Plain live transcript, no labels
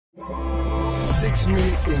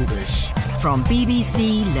6-Minute English from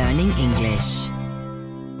BBC Learning English.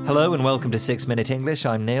 Hello and welcome to 6-Minute English.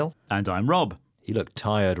 I'm Neil. And I'm Rob. You look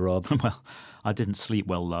tired, Rob. Well, I didn't sleep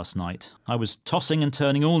well last night. I was tossing and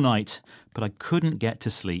turning all night, but I couldn't get to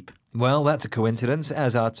sleep. Well, that's a coincidence,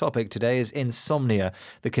 as our topic today is insomnia,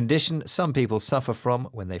 the condition some people suffer from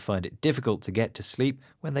when they find it difficult to get to sleep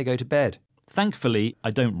when they go to bed. Thankfully,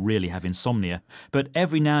 I don't really have insomnia, but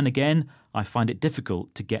every now and again, I find it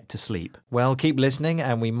difficult to get to sleep. Well, keep listening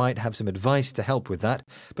and we might have some advice to help with that.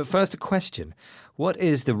 But first, a question. What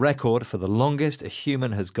is the record for the longest a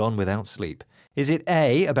human has gone without sleep? Is it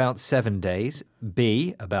A, about 7 days,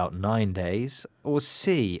 B, about 9 days, or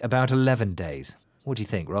C, about 11 days? What do you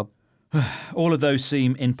think, Rob? All of those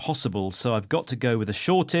seem impossible, so I've got to go with the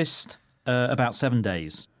shortest, about 7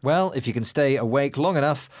 days. Well, if you can stay awake long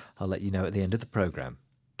enough, I'll let you know at the end of the programme.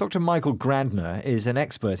 Dr. Michael Grandner is an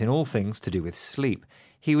expert in all things to do with sleep.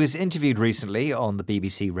 He was interviewed recently on the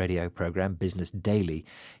BBC radio programme Business Daily.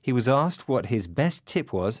 He was asked what his best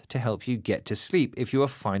tip was to help you get to sleep if you are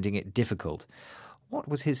finding it difficult. What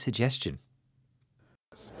was his suggestion?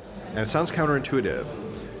 And it sounds counterintuitive,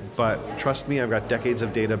 but trust me, I've got decades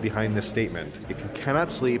of data behind this statement. If you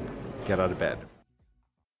cannot sleep, get out of bed.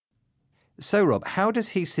 So, Rob, how does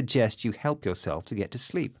he suggest you help yourself to get to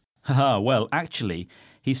sleep? Well, actually,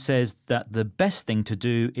 he says that the best thing to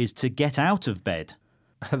do is to get out of bed.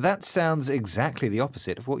 That sounds exactly the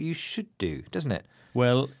opposite of what you should do, doesn't it?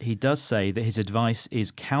 Well, he does say that his advice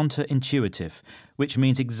is counterintuitive, which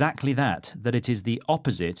means exactly that it is the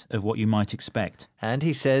opposite of what you might expect. And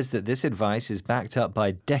he says that this advice is backed up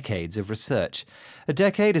by decades of research. A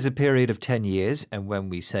decade is a period of 10 years, and when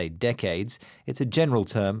we say decades, it's a general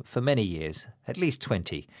term for many years, at least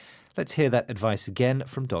 20. Let's hear that advice again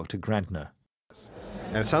from Dr. Grandner.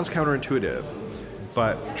 And it sounds counterintuitive,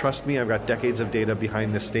 but trust me, I've got decades of data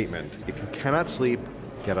behind this statement. If you cannot sleep,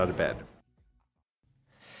 get out of bed.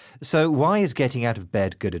 So why is getting out of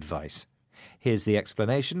bed good advice? Here's the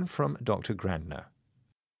explanation from Dr. Grandner.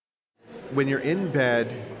 When you're in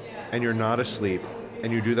bed and you're not asleep,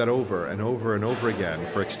 and you do that over and over and over again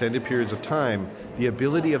for extended periods of time, the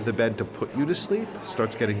ability of the bed to put you to sleep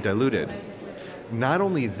starts getting diluted. Not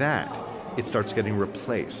only that, it starts getting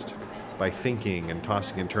replaced by thinking and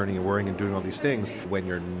tossing and turning and worrying and doing all these things. When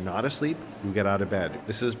you're not asleep, you get out of bed.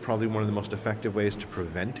 This is probably one of the most effective ways to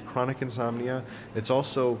prevent chronic insomnia. It's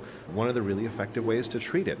also one of the really effective ways to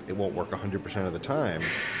treat it. It won't work 100% of the time,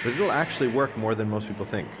 but it'll actually work more than most people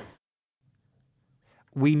think.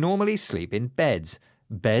 We normally sleep in beds.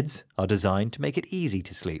 Beds are designed to make it easy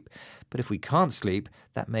to sleep. But if we can't sleep,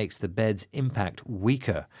 that makes the bed's impact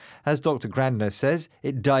weaker. As Dr. Grandner says,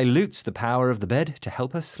 it dilutes the power of the bed to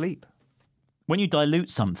help us sleep. When you dilute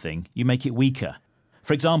something, you make it weaker.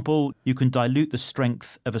 For example, you can dilute the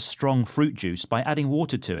strength of a strong fruit juice by adding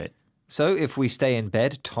water to it. So if we stay in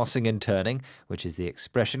bed tossing and turning, which is the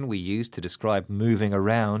expression we use to describe moving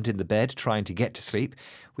around in the bed trying to get to sleep,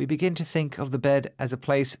 we begin to think of the bed as a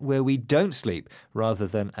place where we don't sleep rather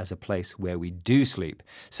than as a place where we do sleep.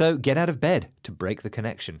 So get out of bed to break the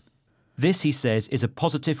connection. This, he says, is a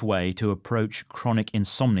positive way to approach chronic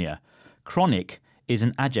insomnia. Chronic is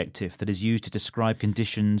an adjective that is used to describe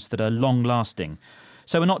conditions that are long-lasting.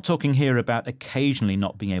 So we're not talking here about occasionally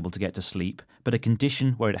not being able to get to sleep, but a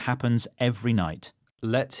condition where it happens every night.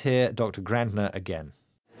 Let's hear Dr. Grandner again.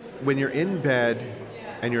 When you're in bed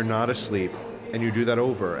and you're not asleep, and you do that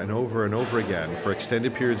over and over and over again for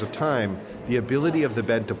extended periods of time, the ability of the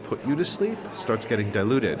bed to put you to sleep starts getting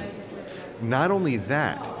diluted. Not only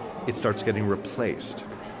that, it starts getting replaced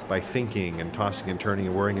by thinking and tossing and turning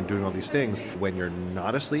and worrying and doing all these things. When you're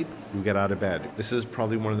not asleep, you get out of bed. This is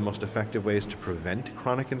probably one of the most effective ways to prevent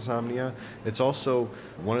chronic insomnia. It's also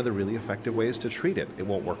one of the really effective ways to treat it. It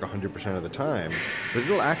won't work 100% of the time, but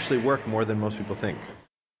it'll actually work more than most people think.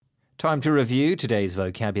 Time to review today's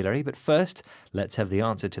vocabulary, but first, let's have the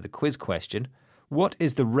answer to the quiz question. What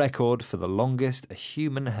is the record for the longest a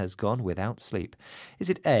human has gone without sleep? Is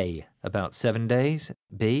it A, about 7 days,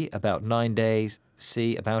 B, about 9 days,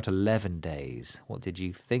 C, about 11 days? What did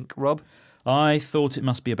you think, Rob? I thought it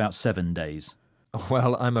must be about 7 days.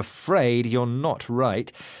 Well, I'm afraid you're not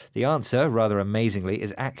right. The answer, rather amazingly,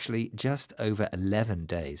 is actually just over 11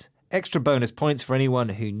 days. Extra bonus points for anyone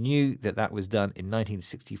who knew that was done in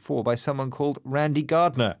 1964 by someone called Randy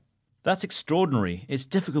Gardner. That's extraordinary. It's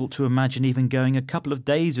difficult to imagine even going a couple of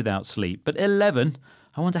days without sleep. But 11?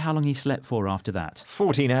 I wonder how long he slept for after that.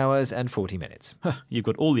 14 hours and 40 minutes. You've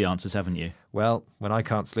got all the answers, haven't you? Well, when I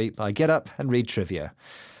can't sleep, I get up and read trivia.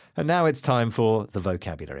 And now it's time for the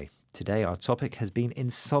vocabulary. Today our topic has been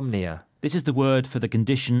insomnia. This is the word for the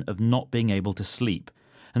condition of not being able to sleep.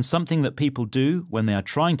 and something that people do when they are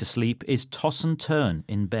trying to sleep is toss and turn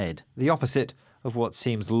in bed. The opposite of what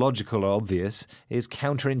seems logical or obvious is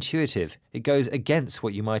counterintuitive. It goes against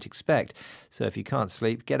what you might expect. So if you can't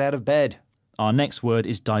sleep, get out of bed. Our next word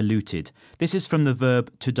is diluted. This is from the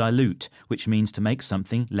verb to dilute, which means to make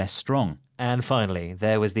something less strong. And finally,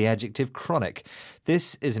 there was the adjective chronic.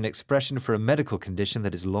 This is an expression for a medical condition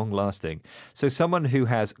that is long-lasting. So someone who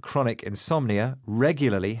has chronic insomnia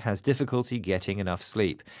regularly has difficulty getting enough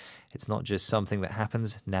sleep. It's not just something that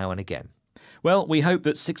happens now and again. Well, we hope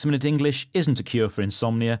that 6 Minute English isn't a cure for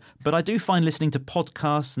insomnia, but I do find listening to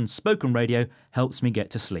podcasts and spoken radio helps me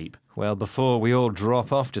get to sleep. Well, before we all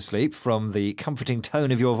drop off to sleep from the comforting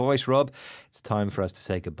tone of your voice, Rob, it's time for us to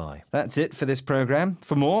say goodbye. That's it for this programme.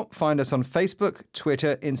 For more, find us on Facebook,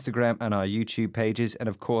 Twitter, Instagram and our YouTube pages, and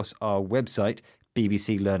of course our website,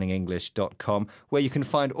 bbclearningenglish.com, where you can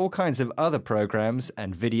find all kinds of other programmes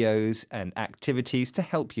and videos and activities to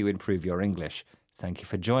help you improve your English. Thank you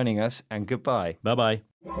for joining us, and goodbye. Bye-bye.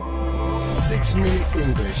 6 Minute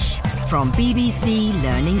English. From BBC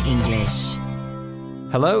Learning English.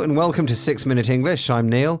 Hello and welcome to 6 Minute English. I'm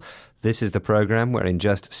Neil. This is the programme where in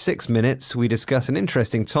just 6 minutes we discuss an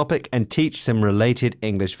interesting topic and teach some related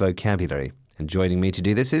English vocabulary. And joining me to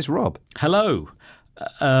do this is Rob. Hello.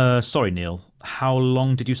 Sorry, Neil. How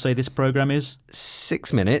long did you say this programme is?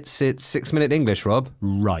 6 minutes. It's 6 Minute English, Rob.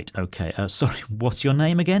 Right, OK. Sorry, what's your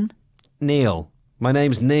name again? Neil. My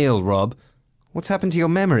name's Neil, Rob. What's happened to your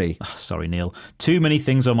memory? Sorry, Neil. Too many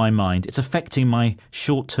things on my mind. It's affecting my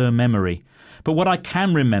short-term memory. But what I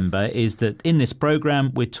can remember is that in this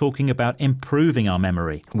programme, we're talking about improving our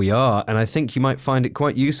memory. We are, and I think you might find it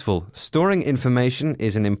quite useful. Storing information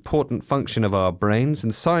is an important function of our brains,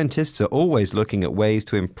 and scientists are always looking at ways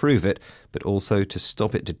to improve it, but also to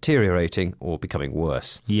stop it deteriorating or becoming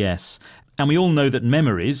worse. Yes. And we all know that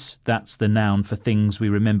memories, that's the noun for things we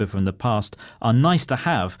remember from the past, are nice to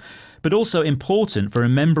have, but also important for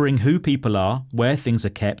remembering who people are, where things are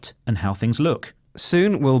kept, and how things look.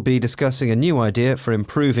 Soon we'll be discussing a new idea for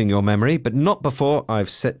improving your memory, but not before I've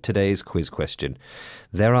set today's quiz question.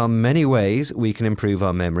 There are many ways we can improve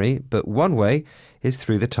our memory, but one way is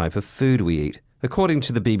through the type of food we eat. According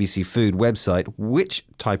to the BBC Food website, which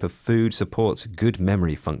type of food supports good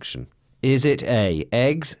memory function? Is it A,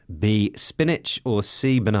 eggs, B, spinach, or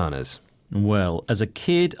C, bananas? Well, as a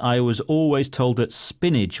kid, I was always told that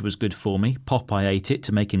spinach was good for me. Popeye ate it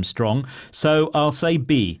to make him strong. So I'll say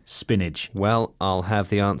B, spinach. Well, I'll have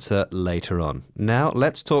the answer later on. Now,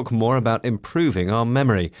 let's talk more about improving our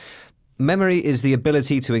memory. Memory is the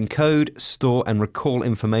ability to encode, store and recall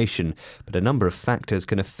information, but a number of factors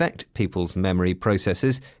can affect people's memory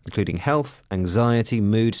processes, including health, anxiety,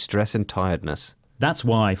 mood, stress and tiredness. That's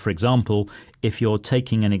why, for example, if you're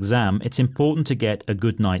taking an exam, it's important to get a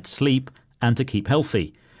good night's sleep and to keep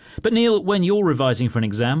healthy. But Neil, when you're revising for an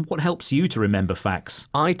exam, what helps you to remember facts?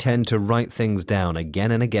 I tend to write things down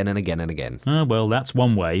again and again and again and again. Well, that's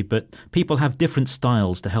one way, but people have different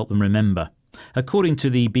styles to help them remember. According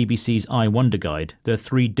to the BBC's I Wonder Guide, there are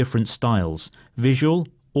 3 different styles: visual,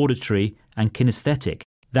 auditory and kinesthetic.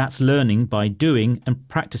 That's learning by doing and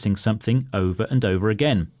practicing something over and over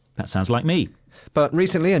again. That sounds like me. But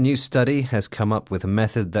recently a new study has come up with a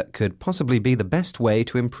method that could possibly be the best way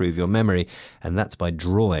to improve your memory, and that's by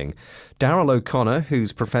drawing. Darrell O'Connor,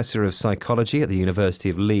 who's Professor of Psychology at the University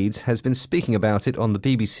of Leeds, has been speaking about it on the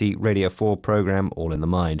BBC Radio 4 programme All in the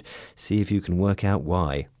Mind. See if you can work out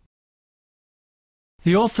why.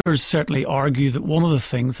 The authors certainly argue that one of the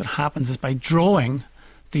things that happens is by drawing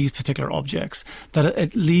these particular objects, that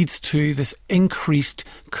it leads to this increased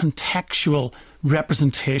contextual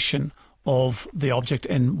representation of the object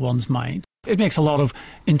in one's mind. It makes a lot of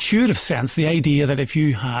intuitive sense, the idea that if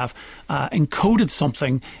you have encoded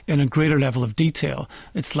something in a greater level of detail,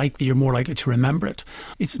 it's likely you're more likely to remember it.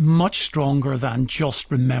 It's much stronger than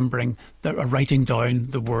just remembering, writing down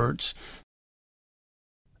the words.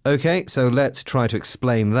 OK, so let's try to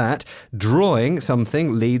explain that. Drawing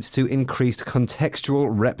something leads to increased contextual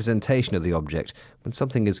representation of the object. When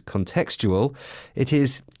something is contextual, it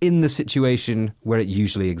is in the situation where it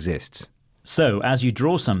usually exists. So, as you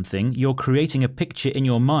draw something, you're creating a picture in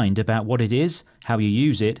your mind about what it is, how you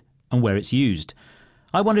use it, and where it's used.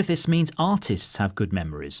 I wonder if this means artists have good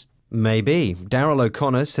memories. Maybe. Darrell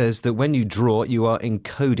O'Connor says that when you draw, you are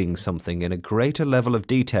encoding something in a greater level of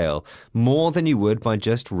detail, more than you would by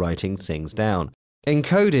just writing things down.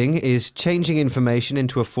 Encoding is changing information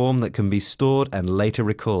into a form that can be stored and later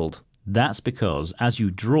recalled. That's because, as you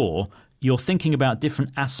draw, you're thinking about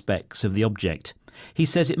different aspects of the object. He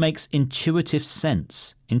says it makes intuitive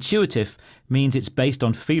sense. Intuitive means it's based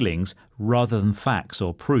on feelings rather than facts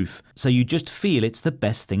or proof, so you just feel it's the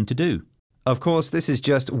best thing to do. Of course, this is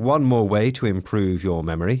just one more way to improve your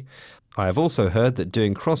memory. I have also heard that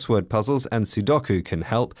doing crossword puzzles and Sudoku can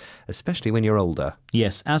help, especially when you're older.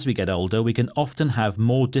 Yes, as we get older, we can often have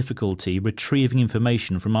more difficulty retrieving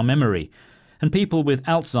information from our memory. And people with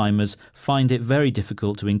Alzheimer's find it very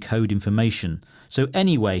difficult to encode information. So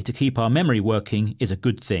any way to keep our memory working is a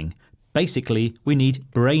good thing. Basically, we need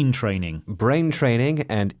brain training. Brain training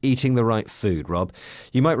and eating the right food, Rob.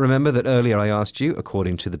 You might remember that earlier I asked you,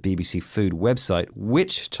 according to the BBC Food website,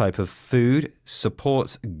 which type of food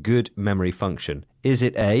supports good memory function. Is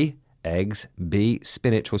it A, eggs, B,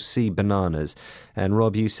 spinach, or C, bananas? And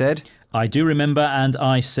Rob, you said? I do remember, and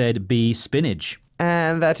I said B, spinach.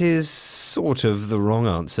 And that is sort of the wrong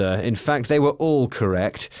answer. In fact, they were all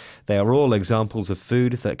correct. They are all examples of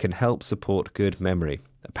food that can help support good memory.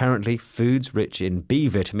 Apparently, foods rich in B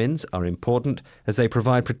vitamins are important as they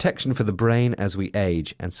provide protection for the brain as we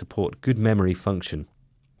age and support good memory function.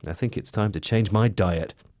 I think it's time to change my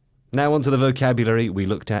diet. Now on to the vocabulary we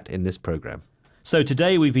looked at in this programme. So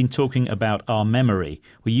today we've been talking about our memory.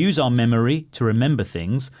 We use our memory to remember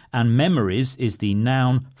things, and memories is the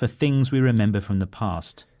noun for things we remember from the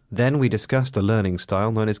past. Then we discussed a learning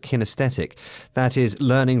style known as kinesthetic. That is,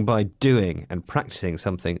 learning by doing and practicing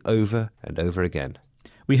something over and over again.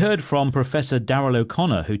 We heard from Professor Darrell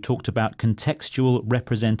O'Connor, who talked about contextual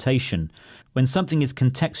representation. When something is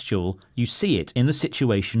contextual, you see it in the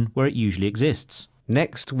situation where it usually exists.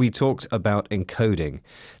 Next, we talked about encoding.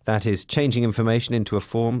 That is, changing information into a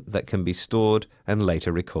form that can be stored and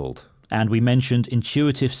later recalled. And we mentioned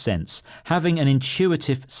intuitive sense. Having an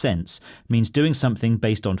intuitive sense means doing something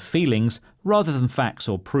based on feelings rather than facts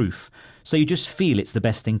or proof. So you just feel it's the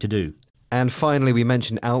best thing to do. And finally, we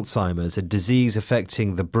mentioned Alzheimer's, a disease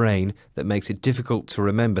affecting the brain that makes it difficult to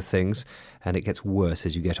remember things, and it gets worse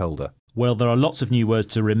as you get older. Well, there are lots of new words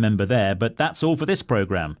to remember there, but that's all for this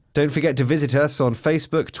programme. Don't forget to visit us on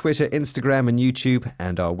Facebook, Twitter, Instagram and YouTube,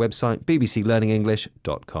 and our website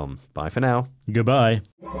bbclearningenglish.com. Bye for now. Goodbye.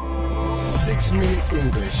 6 Minute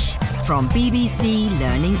English. From BBC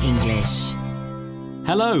Learning English.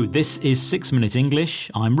 Hello, this is 6 Minute English.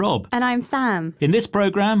 I'm Rob. And I'm Sam. In this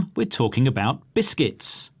programme, we're talking about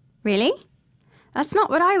biscuits. Really? That's not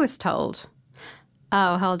what I was told.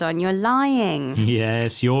 Oh, hold on, you're lying.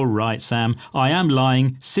 Yes, you're right, Sam. I am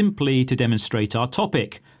lying simply to demonstrate our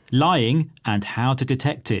topic, lying and how to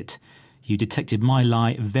detect it. You detected my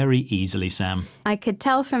lie very easily, Sam. I could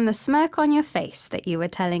tell from the smirk on your face that you were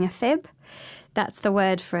telling a fib. That's the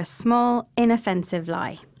word for a small, inoffensive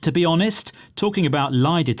lie. To be honest, talking about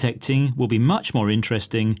lie detecting will be much more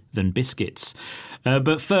interesting than biscuits.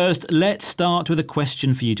 But first, let's start with a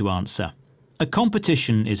question for you to answer. A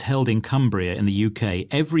competition is held in Cumbria in the UK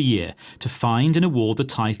every year to find and award the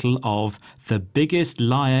title of the biggest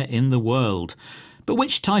liar in the world. But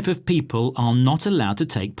which type of people are not allowed to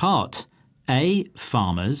take part? A.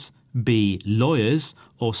 Farmers, B. Lawyers,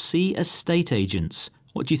 or C. Estate agents?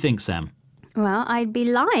 What do you think, Sam? Well, I'd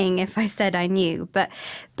be lying if I said I knew, but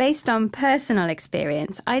based on personal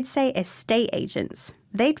experience, I'd say estate agents.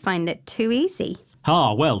 They'd find it too easy.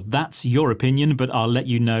 Ah, well, that's your opinion, but I'll let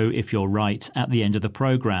you know if you're right at the end of the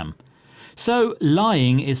programme. So,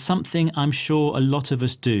 lying is something I'm sure a lot of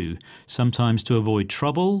us do, sometimes to avoid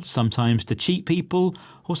trouble, sometimes to cheat people,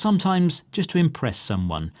 or sometimes just to impress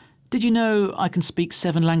someone. Did you know I can speak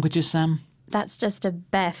 7 languages, Sam? That's just a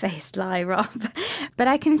barefaced lie, Rob. But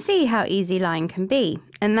I can see how easy lying can be,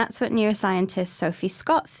 and that's what neuroscientist Sophie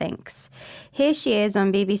Scott thinks. Here she is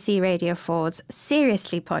on BBC Radio 4's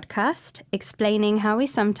Seriously podcast, explaining how we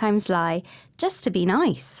sometimes lie just to be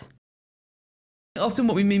nice. Often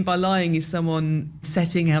what we mean by lying is someone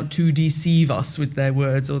setting out to deceive us with their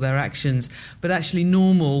words or their actions. But actually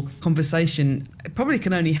normal conversation probably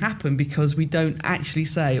can only happen because we don't actually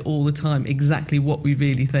say all the time exactly what we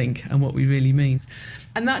really think and what we really mean.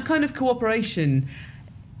 And that kind of cooperation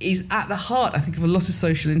is at the heart, I think, of a lot of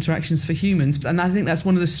social interactions for humans. And I think that's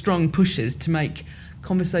one of the strong pushes to make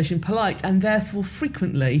conversation polite and therefore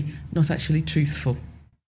frequently not actually truthful.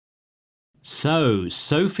 So,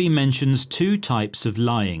 Sophie mentions 2 types of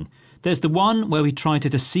lying. There's the one where we try to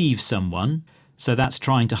deceive someone, so that's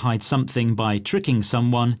trying to hide something by tricking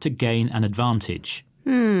someone to gain an advantage.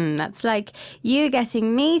 That's like you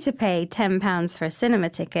getting me to pay £10 for a cinema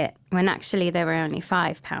ticket when actually there were only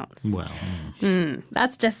 £5. Well,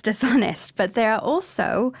 That's just dishonest. But there are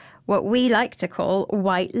also what we like to call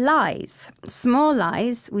white lies. Small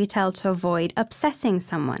lies we tell to avoid upsetting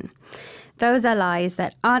someone. Those are lies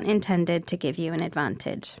that aren't intended to give you an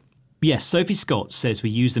advantage. Yes, Sophie Scott says we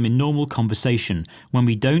use them in normal conversation when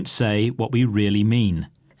we don't say what we really mean.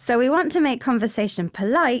 So we want to make conversation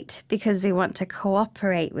polite because we want to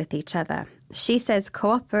cooperate with each other. She says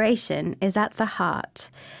cooperation is at the heart.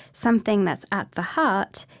 Something that's at the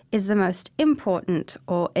heart is the most important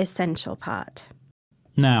or essential part.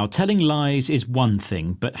 Now, telling lies is one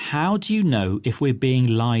thing, but how do you know if we're being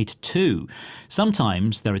lied to?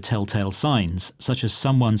 Sometimes there are telltale signs, such as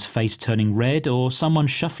someone's face turning red or someone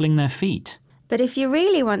shuffling their feet. But if you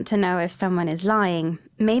really want to know if someone is lying,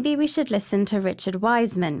 maybe we should listen to Richard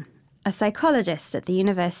Wiseman, a psychologist at the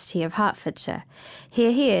University of Hertfordshire.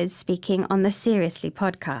 Here he is speaking on the Seriously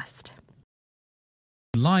podcast.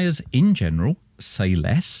 Liars in general say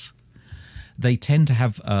less. They tend to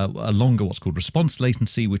have a longer what's called response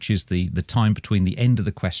latency, which is the time between the end of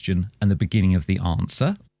the question and the beginning of the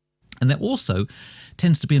answer. And there also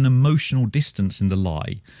tends to be an emotional distance in the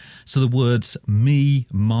lie. So the words me,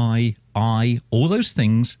 my, I, all those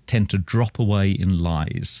things tend to drop away in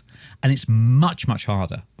lies. And it's much, much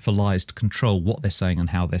harder for liars to control what they're saying and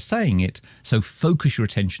how they're saying it. So focus your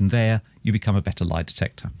attention there. You become a better lie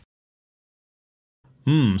detector.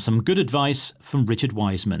 Some good advice from Richard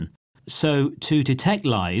Wiseman. So, to detect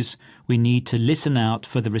lies, we need to listen out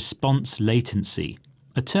for the response latency,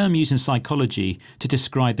 a term used in psychology to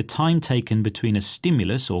describe the time taken between a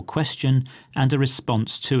stimulus or question and a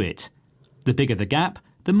response to it. The bigger the gap,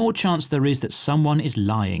 the more chance there is that someone is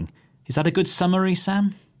lying. Is that a good summary,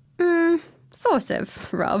 Sam? Sort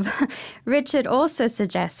of, Rob. Richard also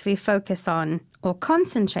suggests we focus on, or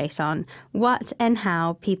concentrate on, what and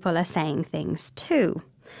how people are saying things too.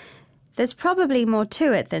 There's probably more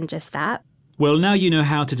to it than just that. Well, now you know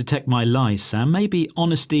how to detect my lies, Sam. Maybe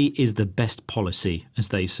honesty is the best policy, as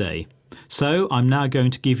they say. So I'm now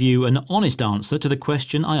going to give you an honest answer to the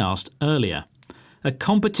question I asked earlier. A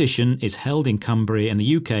competition is held in Cumbria in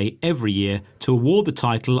the UK every year to award the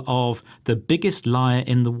title of the biggest liar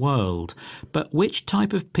in the world. But which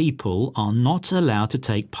type of people are not allowed to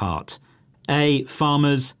take part? A.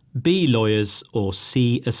 Farmers, B. Lawyers, or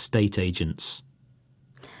C. Estate agents?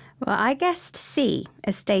 Well, I guessed C,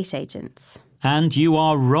 estate agents. And you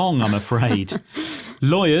are wrong, I'm afraid.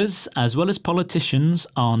 Lawyers, as well as politicians,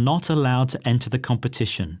 are not allowed to enter the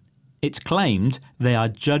competition. It's claimed they are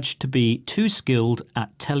judged to be too skilled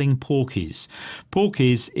at telling porkies.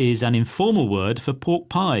 Porkies is an informal word for pork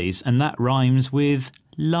pies, and that rhymes with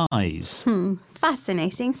lies.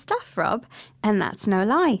 Fascinating stuff, Rob. And that's no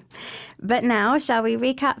lie. But now, shall we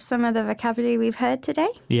recap some of the vocabulary we've heard today?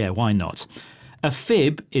 Yeah, why not? A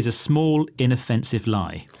fib is a small, inoffensive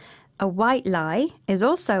lie. A white lie is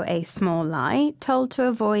also a small lie told to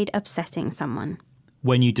avoid upsetting someone.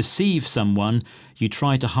 When you deceive someone, you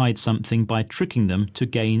try to hide something by tricking them to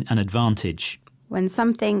gain an advantage. When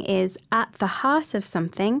something is at the heart of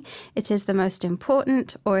something, it is the most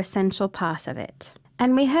important or essential part of it.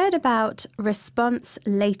 And we heard about response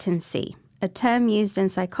latency, a term used in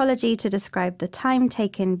psychology to describe the time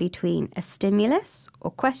taken between a stimulus or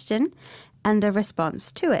question and a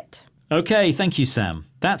response to it. OK, thank you, Sam.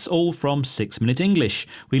 That's all from 6 Minute English.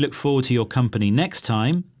 We look forward to your company next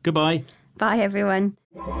time. Goodbye. Bye, everyone.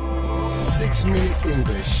 6 Minute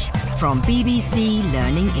English. From BBC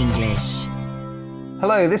Learning English.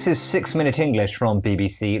 Hello, this is 6 Minute English from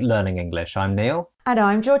BBC Learning English. I'm Neil. And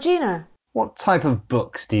I'm Georgina. What type of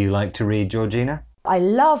books do you like to read, Georgina? I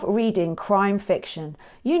love reading crime fiction.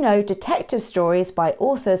 You know, detective stories by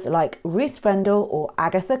authors like Ruth Rendell or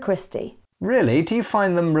Agatha Christie. Really? Do you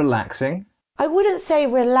find them relaxing? I wouldn't say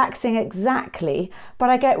relaxing exactly, but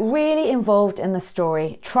I get really involved in the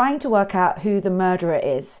story, trying to work out who the murderer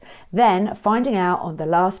is, then finding out on the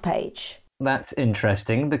last page. That's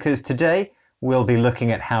interesting because today we'll be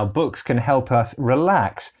looking at how books can help us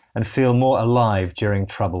relax and feel more alive during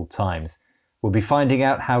troubled times. We'll be finding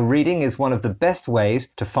out how reading is one of the best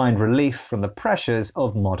ways to find relief from the pressures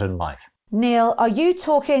of modern life. Neil, are you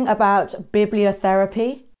talking about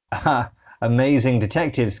bibliotherapy? Amazing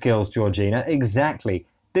detective skills, Georgina. Exactly.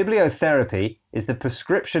 Bibliotherapy is the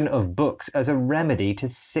prescription of books as a remedy to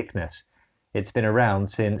sickness. It's been around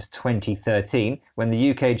since 2013, when the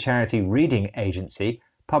UK charity Reading Agency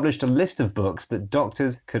published a list of books that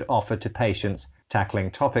doctors could offer to patients, tackling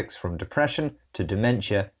topics from depression to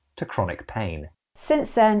dementia to chronic pain.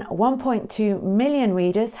 Since then, 1.2 million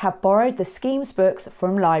readers have borrowed the scheme's books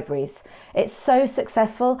from libraries. It's so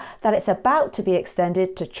successful that it's about to be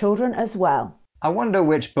extended to children as well. I wonder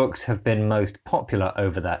which books have been most popular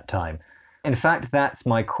over that time. In fact, that's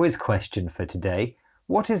my quiz question for today.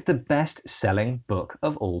 What is the best-selling book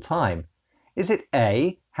of all time? Is it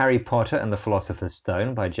A, Harry Potter and the Philosopher's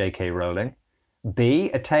Stone by J.K. Rowling,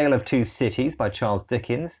 B, A Tale of Two Cities by Charles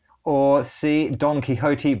Dickens, Or C. Don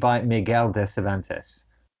Quixote by Miguel de Cervantes?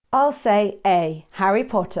 I'll say A. Harry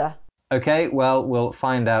Potter. OK, well, we'll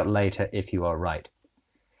find out later if you are right.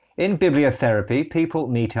 In bibliotherapy, people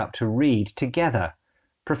meet up to read together.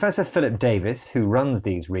 Professor Philip Davis, who runs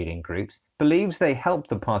these reading groups, believes they help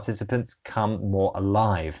the participants come more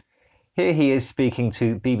alive. Here he is speaking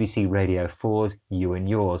to BBC Radio 4's You and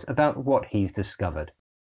Yours about what he's discovered.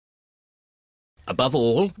 Above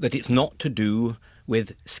all, that it's not to do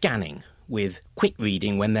with scanning, with quick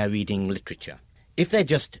reading when they're reading literature. If they're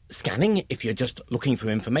just scanning, if you're just looking for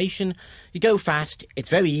information, you go fast, it's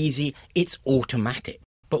very easy, it's automatic.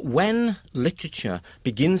 But when literature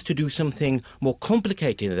begins to do something more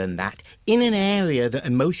complicated than that, in an area that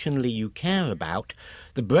emotionally you care about,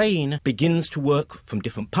 the brain begins to work from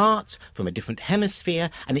different parts, from a different hemisphere,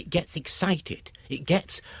 and it gets excited. It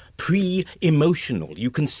gets pre-emotional.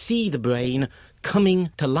 You can see the brain coming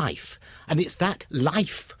to life. And it's that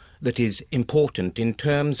life that is important in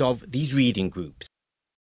terms of these reading groups.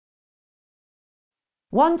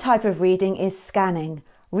 One type of reading is scanning.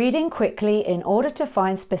 Reading quickly in order to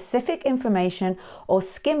find specific information or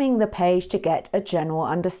skimming the page to get a general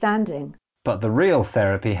understanding. But the real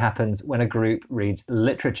therapy happens when a group reads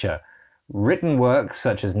literature, written works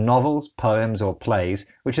such as novels, poems or plays,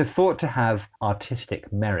 which are thought to have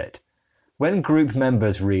artistic merit. When group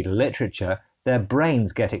members read literature, their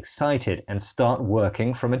brains get excited and start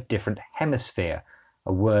working from a different hemisphere,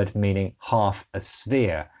 a word meaning half a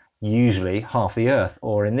sphere, usually half the Earth,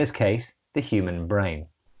 or in this case, the human brain.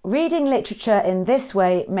 Reading literature in this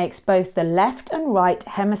way makes both the left and right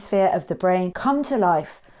hemisphere of the brain come to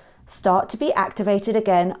life, start to be activated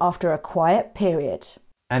again after a quiet period.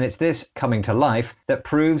 And it's this coming to life that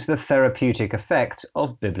proves the therapeutic effects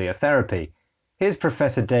of bibliotherapy. Here's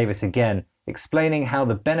Professor Davis again, explaining how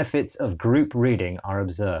the benefits of group reading are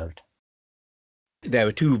observed. There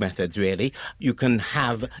are two methods, really. You can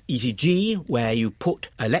have ECG, where you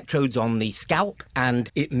put electrodes on the scalp and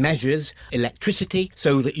it measures electricity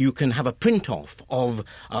so that you can have a print-off of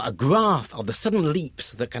a graph of the sudden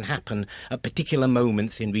leaps that can happen at particular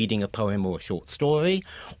moments in reading a poem or a short story.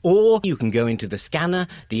 Or you can go into the scanner,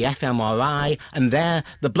 the fMRI, and there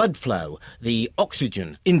the blood flow, the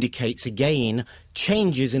oxygen, indicates again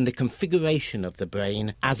changes in the configuration of the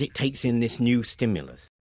brain as it takes in this new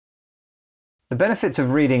stimulus. The benefits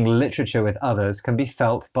of reading literature with others can be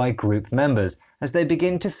felt by group members as they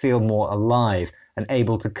begin to feel more alive and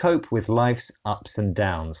able to cope with life's ups and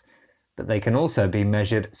downs. But they can also be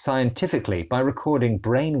measured scientifically by recording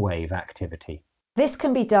brainwave activity. This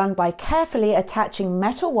can be done by carefully attaching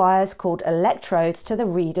metal wires called electrodes to the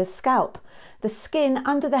reader's scalp, the skin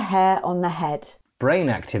under the hair on the head. Brain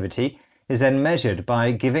activity is then measured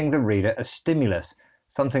by giving the reader a stimulus,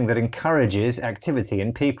 something that encourages activity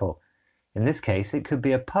in people. In this case, it could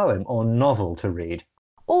be a poem or novel to read.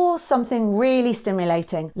 Or something really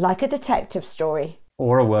stimulating, like a detective story.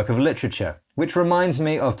 Or a work of literature, which reminds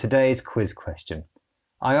me of today's quiz question.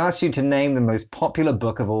 I asked you to name the most popular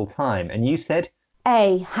book of all time, and you said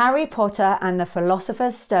A. Harry Potter and the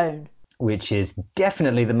Philosopher's Stone. Which is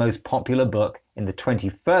definitely the most popular book in the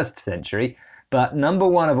 21st century, but number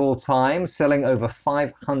one of all time, selling over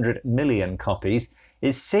 500 million copies,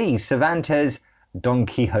 is C. Cervantes' Don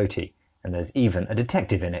Quixote. And there's even a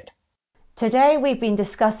detective in it. Today we've been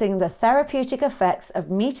discussing the therapeutic effects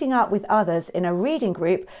of meeting up with others in a reading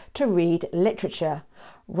group to read literature,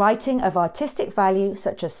 writing of artistic value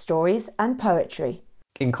such as stories and poetry.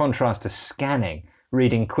 In contrast to scanning,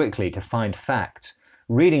 reading quickly to find facts,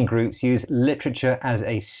 reading groups use literature as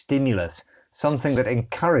a stimulus, something that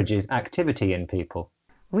encourages activity in people.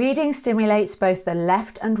 Reading stimulates both the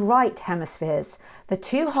left and right hemispheres, the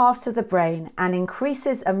two halves of the brain, and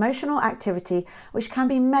increases emotional activity which can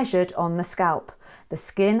be measured on the scalp, the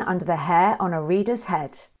skin under the hair on a reader's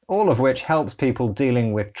head. All of which helps people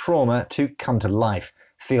dealing with trauma to come to life,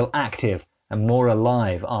 feel active and more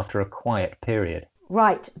alive after a quiet period.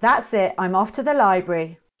 Right, that's it. I'm off to the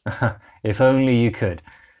library. If only you could.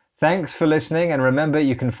 Thanks for listening, and remember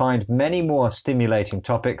you can find many more stimulating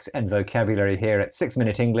topics and vocabulary here at 6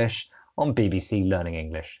 Minute English on BBC Learning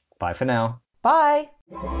English. Bye for now. Bye.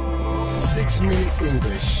 6 Minute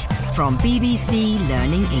English. From BBC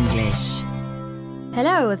Learning English.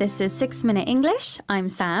 Hello, this is 6 Minute English. I'm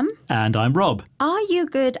Sam. And I'm Rob. Are you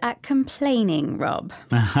good at complaining, Rob?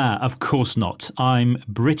 Aha, of course not. I'm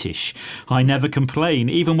British. I never complain,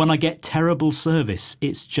 even when I get terrible service.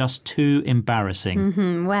 It's just too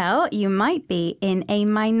embarrassing. Well, you might be in a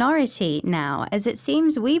minority now, as it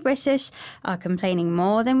seems we British are complaining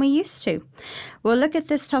more than we used to. We'll look at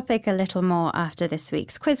this topic a little more after this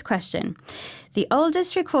week's quiz question. The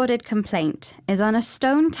oldest recorded complaint is on a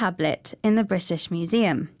stone tablet in the British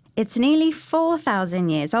Museum. It's nearly 4,000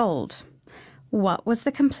 years old. What was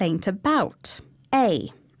the complaint about?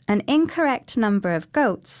 A. An incorrect number of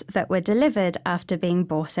goats that were delivered after being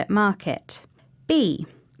bought at market. B.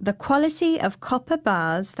 The quality of copper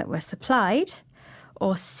bars that were supplied.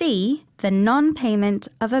 Or C. The non-payment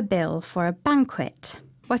of a bill for a banquet.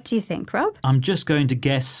 What do you think, Rob? I'm just going to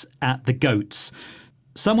guess at the goats.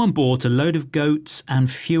 Someone bought a load of goats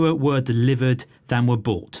and fewer were delivered than were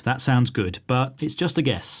bought. That sounds good, but it's just a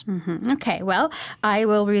guess. Okay, well, I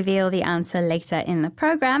will reveal the answer later in the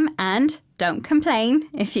programme, and don't complain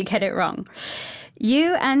if you get it wrong.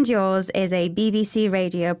 You and Yours is a BBC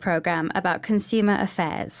radio programme about consumer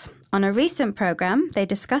affairs. On a recent programme, they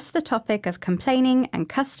discussed the topic of complaining and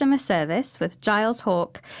customer service with Giles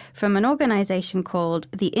Hawke from an organisation called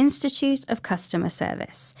the Institute of Customer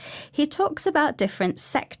Service. He talks about different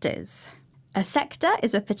sectors. A sector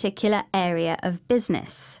is a particular area of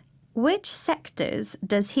business. Which sectors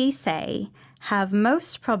does he say have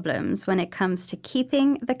most problems when it comes to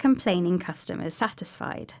keeping the complaining customers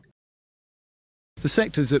satisfied? The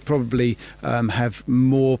sectors that probably have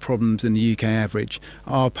more problems than the UK average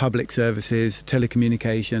are public services,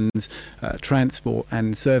 telecommunications, transport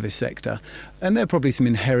and service sector. And there are probably some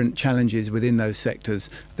inherent challenges within those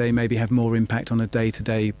sectors. They maybe have more impact on a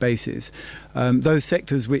day-to-day basis. Those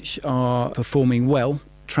sectors which are performing well,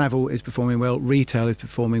 travel is performing well, retail is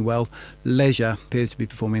performing well, leisure appears to be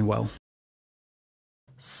performing well.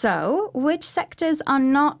 So, which sectors are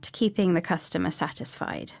not keeping the customer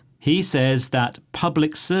satisfied? He says that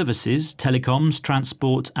public services, telecoms,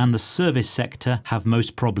 transport and the service sector have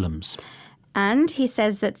most problems. And he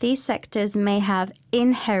says that these sectors may have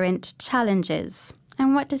inherent challenges.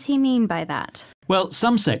 And what does he mean by that? Well,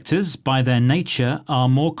 some sectors, by their nature, are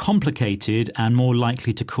more complicated and more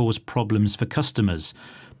likely to cause problems for customers.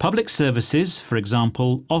 Public services, for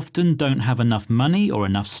example, often don't have enough money or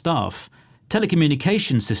enough staff.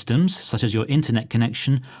 Telecommunication systems, such as your internet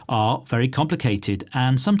connection, are very complicated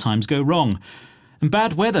and sometimes go wrong. And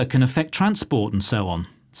bad weather can affect transport and so on.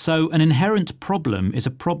 So an inherent problem is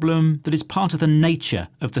a problem that is part of the nature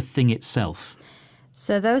of the thing itself.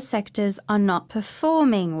 So those sectors are not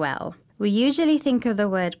performing well. We usually think of the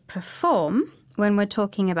word perform when we're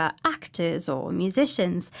talking about actors or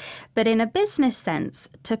musicians, but in a business sense,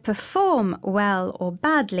 to perform well or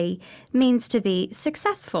badly means to be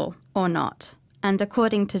successful or not. And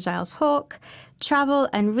according to Giles Hawke, travel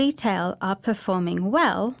and retail are performing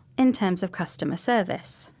well in terms of customer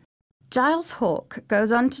service. Giles Hawke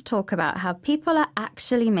goes on to talk about how people are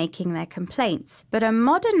actually making their complaints, but are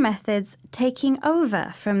modern methods taking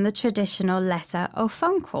over from the traditional letter or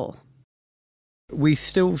phone call? We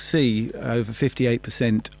still see over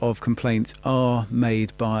 58% of complaints are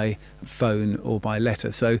made by phone or by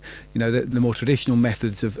letter. So, the more traditional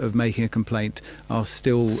methods of making a complaint are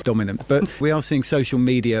still dominant. But we are seeing social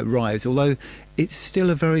media rise, although it's still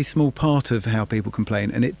a very small part of how people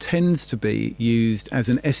complain. And it tends to be used as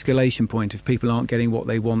an escalation point if people aren't getting what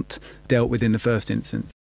they want dealt with in the first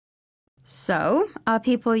instance. So, are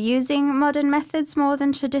people using modern methods more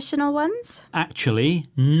than traditional ones? Actually,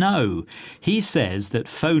 no. He says that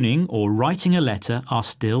phoning or writing a letter are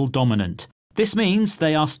still dominant. This means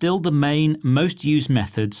they are still the main, most used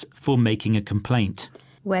methods for making a complaint.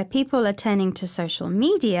 Where people are turning to social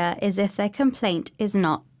media is if their complaint is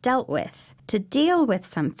not dealt with. To deal with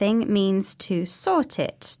something means to sort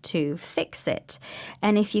it, to fix it.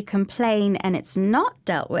 And if you complain and it's not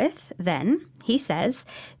dealt with, then, he says,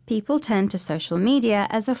 people turn to social media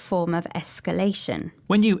as a form of escalation.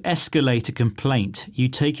 When you escalate a complaint, you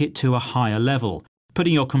take it to a higher level.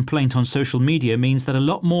 Putting your complaint on social media means that a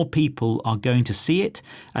lot more people are going to see it,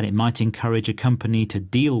 and it might encourage a company to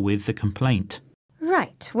deal with the complaint.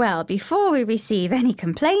 Right, well, before we receive any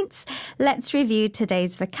complaints, let's review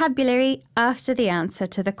today's vocabulary after the answer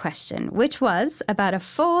to the question, which was about a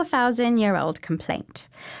 4,000-year-old complaint.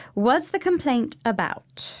 Was the complaint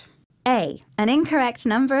about A. An incorrect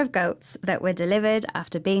number of goats that were delivered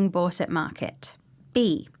after being bought at market?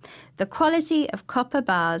 B. The quality of copper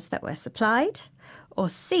bars that were supplied? Or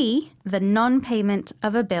C. The non-payment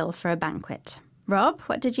of a bill for a banquet? Rob,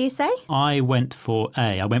 what did you say? I went for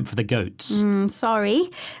A. I went for the goats. Sorry.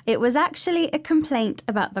 It was actually a complaint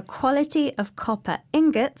about the quality of copper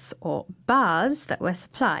ingots or bars that were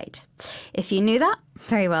supplied. If you knew that,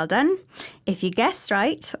 very well done. If you guessed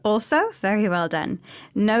right, also very well done.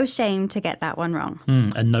 No shame to get that one wrong.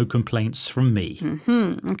 And no complaints from me.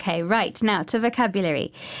 Okay, right. Now to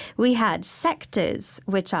vocabulary. We had sectors,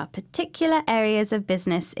 which are particular areas of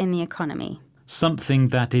business in the economy. Something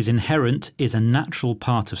that is inherent is a natural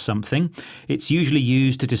part of something. It's usually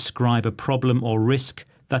used to describe a problem or risk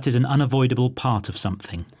that is an unavoidable part of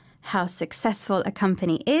something. How successful a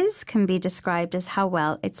company is can be described as how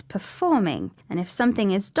well it's performing. And if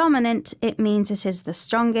something is dominant, it means it is the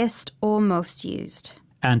strongest or most used.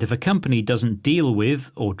 And if a company doesn't deal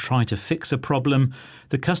with or try to fix a problem,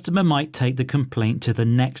 the customer might take the complaint to the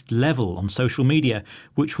next level on social media,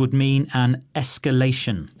 which would mean an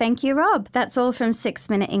escalation. Thank you, Rob. That's all from 6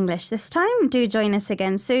 Minute English this time. Do join us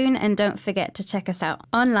again soon and don't forget to check us out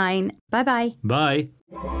online. Bye-bye. Bye.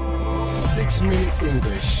 6 Minute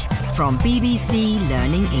English. From BBC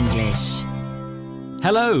Learning English.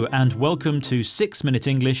 Hello and welcome to 6 Minute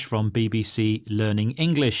English from BBC Learning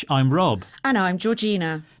English. I'm Rob. And I'm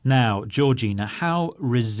Georgina. Now, Georgina, how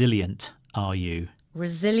resilient are you?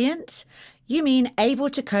 Resilient? You mean able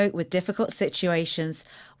to cope with difficult situations.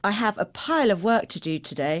 I have a pile of work to do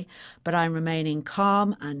today, but I'm remaining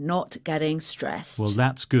calm and not getting stressed. Well,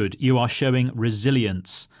 that's good. You are showing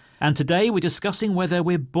resilience. And today we're discussing whether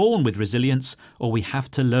we're born with resilience or we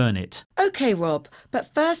have to learn it. OK, Rob,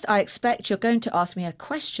 but first I expect you're going to ask me a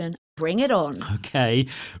question. Bring it on. OK.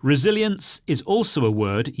 Resilience is also a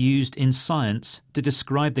word used in science to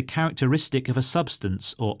describe the characteristic of a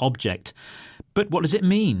substance or object. But what does it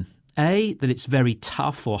mean? A, that it's very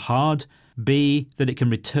tough or hard. B, that it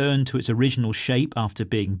can return to its original shape after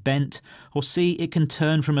being bent. Or C, it can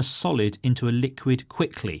turn from a solid into a liquid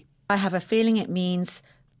quickly. I have a feeling it means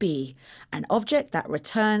B, an object that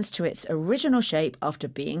returns to its original shape after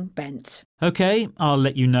being bent. OK, I'll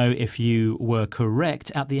let you know if you were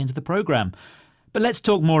correct at the end of the programme. But let's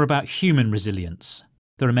talk more about human resilience.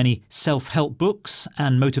 There are many self-help books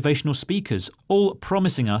and motivational speakers, all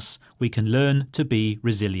promising us we can learn to be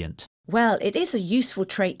resilient. Well, it is a useful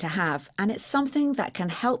trait to have, and it's something that can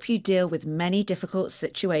help you deal with many difficult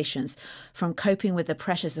situations, from coping with the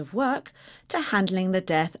pressures of work to handling the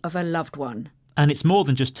death of a loved one. And it's more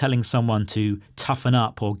than just telling someone to toughen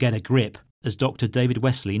up or get a grip, as Dr. David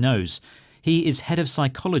Wesley knows. He is head of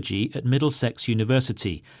psychology at Middlesex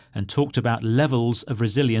University and talked about levels of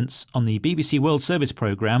resilience on the BBC World Service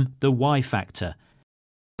programme, The Y Factor.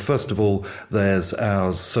 First of all, there's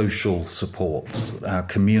our social supports, our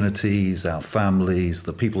communities, our families,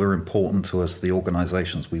 the people who are important to us, the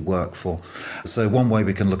organisations we work for. So one way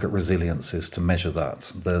we can look at resilience is to measure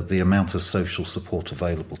that, the amount of social support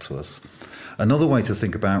available to us. Another way to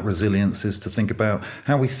think about resilience is to think about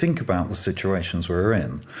how we think about the situations we're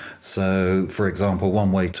in. So, for example,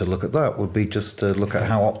 one way to look at that would be just to look at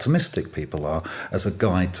how optimistic people are as a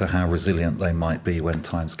guide to how resilient they might be when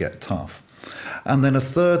times get tough. And then a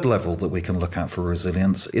third level that we can look at for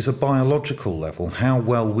resilience is a biological level, how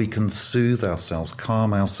well we can soothe ourselves,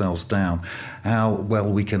 calm ourselves down, how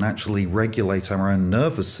well we can actually regulate our own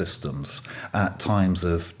nervous systems at times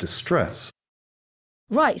of distress.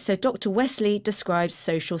 Right, so Dr. Wesley describes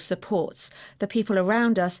social supports, the people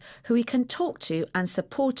around us who we can talk to and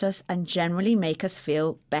support us and generally make us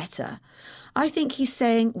feel better. I think he's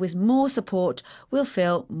saying with more support, we'll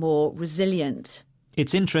feel more resilient.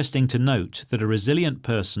 It's interesting to note that a resilient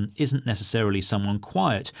person isn't necessarily someone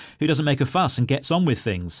quiet who doesn't make a fuss and gets on with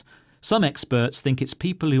things. Some experts think it's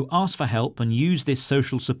people who ask for help and use this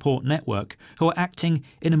social support network who are acting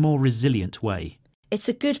in a more resilient way. It's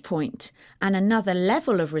a good point, and another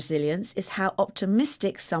level of resilience is how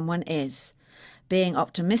optimistic someone is. Being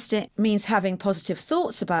optimistic means having positive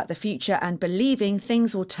thoughts about the future and believing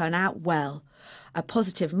things will turn out well. A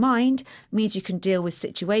positive mind means you can deal with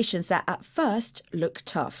situations that at first look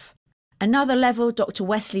tough. Another level Dr.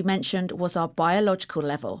 Wesley mentioned was our biological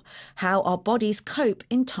level, how our bodies cope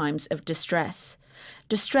in times of distress.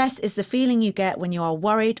 Distress is the feeling you get when you are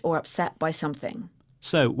worried or upset by something.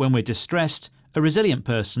 So when we're distressed, a resilient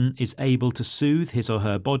person is able to soothe his or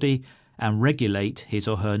her body and regulate his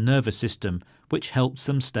or her nervous system, which helps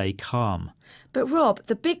them stay calm. But Rob,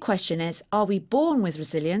 the big question is, are we born with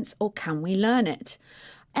resilience or can we learn it?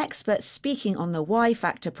 Experts speaking on the Y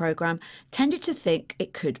Factor programme tended to think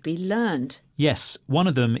it could be learned. Yes, one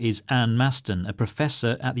of them is Anne Maston, a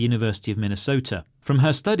professor at the University of Minnesota. From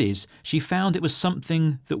her studies, she found it was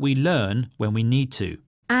something that we learn when we need to.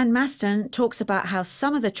 Anne Maston talks about how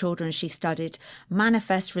some of the children she studied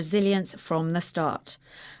manifest resilience from the start.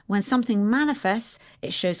 When something manifests,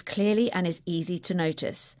 it shows clearly and is easy to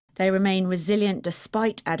notice. They remain resilient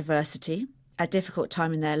despite adversity, a difficult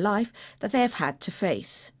time in their life that they have had to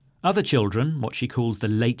face. Other children, what she calls the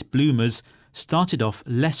late bloomers, started off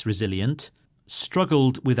less resilient,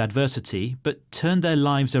 struggled with adversity, but turned their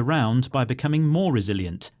lives around by becoming more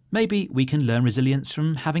resilient. Maybe we can learn resilience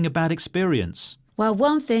from having a bad experience. Well,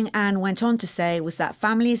 one thing Anne went on to say was that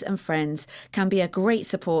families and friends can be a great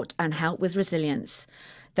support and help with resilience.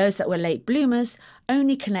 Those that were late bloomers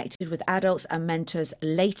only connected with adults and mentors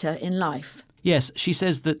later in life. Yes, she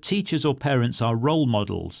says that teachers or parents are role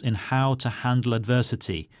models in how to handle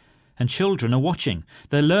adversity. And children are watching.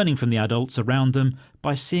 They're learning from the adults around them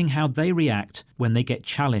by seeing how they react when they get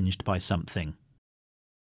challenged by something.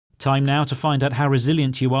 Time now to find out how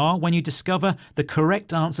resilient you are when you discover the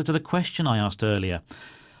correct answer to the question I asked earlier.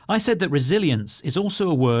 I said that resilience is also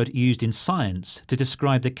a word used in science to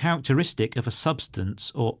describe the characteristic of a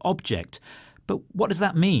substance or object. But what does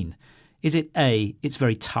that mean? Is it A, it's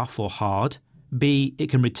very tough or hard? B,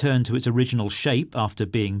 it can return to its original shape after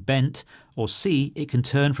being bent? Or C, it can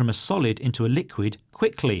turn from a solid into a liquid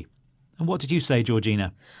quickly? And what did you say,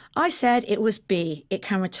 Georgina? I said it was B. It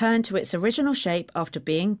can return to its original shape after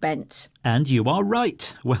being bent. And you are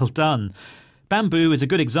right. Well done. Bamboo is a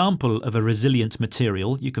good example of a resilient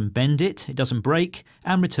material. You can bend it, it doesn't break,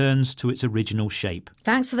 and returns to its original shape.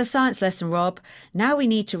 Thanks for the science lesson, Rob. Now we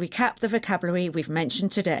need to recap the vocabulary we've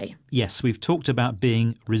mentioned today. Yes, we've talked about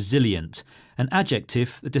being resilient, an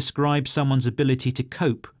adjective that describes someone's ability to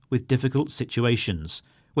cope with difficult situations.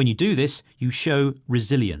 When you do this, you show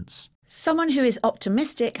resilience. Someone who is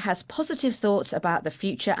optimistic has positive thoughts about the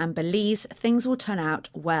future and believes things will turn out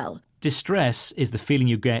well. Distress is the feeling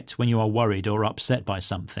you get when you are worried or upset by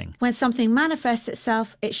something. When something manifests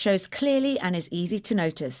itself, it shows clearly and is easy to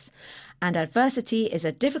notice. And adversity is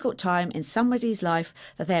a difficult time in somebody's life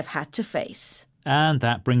that they have had to face. And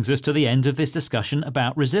that brings us to the end of this discussion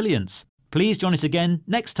about resilience. Please join us again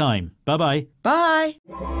next time. Bye-bye. Bye.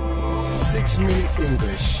 6 Minute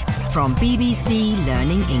English. From BBC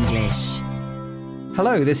Learning English.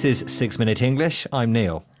 Hello, this is 6 Minute English. I'm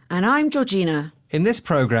Neil. And I'm Georgina. In this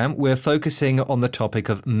programme, we're focusing on the topic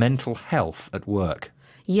of mental health at work.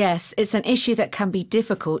 Yes, it's an issue that can be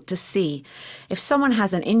difficult to see. If someone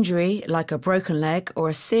has an injury, like a broken leg or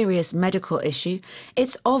a serious medical issue,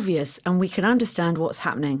 it's obvious and we can understand what's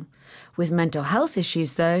happening. With mental health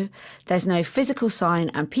issues, though, there's no physical sign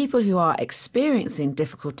and people who are experiencing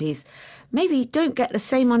difficulties maybe don't get the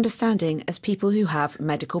same understanding as people who have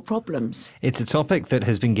medical problems. It's a topic that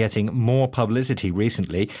has been getting more publicity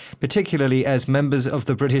recently, particularly as members of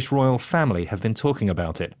the British royal family have been talking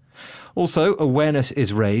about it. Also, awareness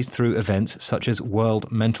is raised through events such as World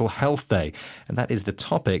Mental Health Day, and that is the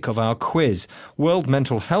topic of our quiz. World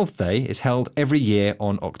Mental Health Day is held every year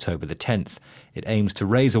on October the 10th. It aims to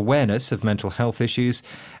raise awareness of mental health issues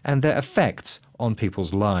and their effects on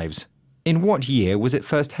people's lives. In what year was it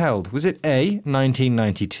first held? Was it A,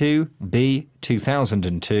 1992, B,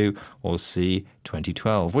 2002, or C,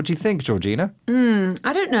 2012? What do you think, Georgina?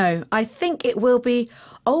 I don't know. I think it will be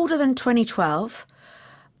older than 2012,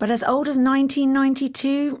 but as old as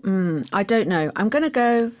 1992? I don't know. I'm going to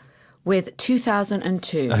go with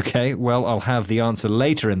 2002. OK, well, I'll have the answer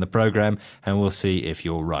later in the programme and we'll see if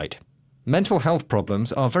you're right. Mental health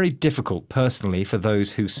problems are very difficult personally for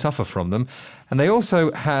those who suffer from them, and they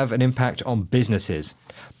also have an impact on businesses.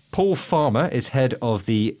 Paul Farmer is head of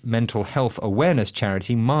the mental health awareness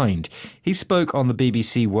charity Mind. He spoke on the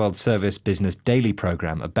BBC World Service Business Daily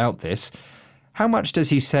programme about this. How much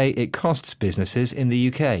does he say it costs businesses in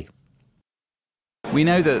the UK? We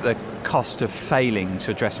know that the cost of failing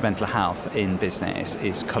to address mental health in business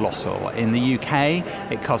is colossal. In the UK,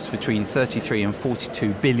 it costs between 33 and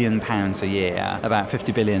 42 billion pounds a year, about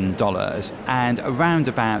 $50 billion, and around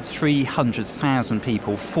about 300,000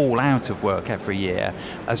 people fall out of work every year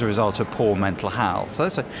as a result of poor mental health. So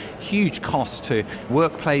that's a huge cost to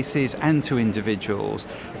workplaces and to individuals.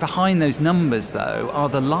 Behind those numbers, though, are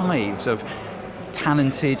the lives of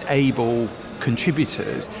talented, able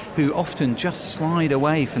contributors who often just slide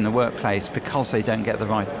away from the workplace because they don't get the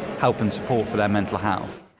right help and support for their mental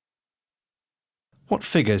health. What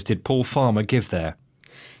figures did Paul Farmer give there?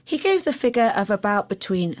 He gave the figure of about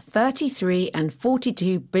between 33 and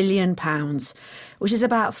 42 billion pounds, which is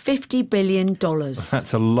about $50 billion.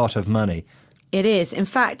 That's a lot of money. It is. In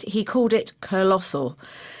fact, he called it colossal.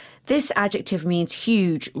 This adjective means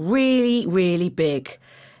huge, really, really big.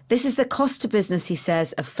 This is the cost to business, he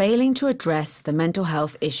says, of failing to address the mental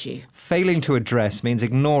health issue. Failing to address means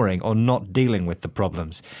ignoring or not dealing with the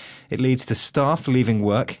problems. It leads to staff leaving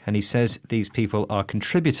work, and he says these people are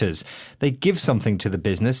contributors. They give something to the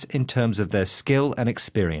business in terms of their skill and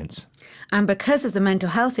experience. And because of the mental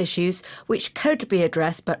health issues, which could be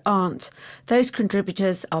addressed but aren't, those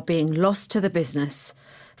contributors are being lost to the business.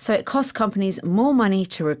 So it costs companies more money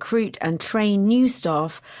to recruit and train new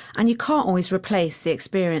staff, and you can't always replace the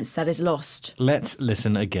experience that is lost. Let's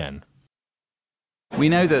listen again. We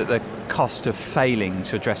know that the cost of failing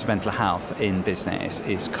to address mental health in business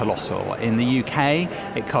is colossal. In the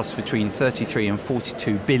UK, it costs between 33 and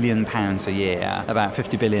 42 billion pounds a year, about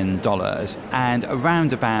 $50 billion, and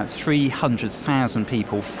around about 300,000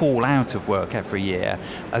 people fall out of work every year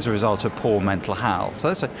as a result of poor mental health. So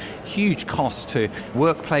that's a huge cost to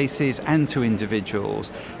workplaces and to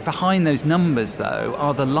individuals. Behind those numbers, though,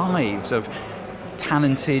 are the lives of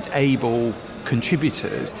talented, able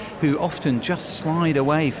contributors who often just slide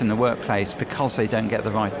away from the workplace because they don't get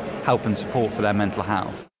the right help and support for their mental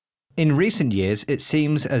health. In recent years, it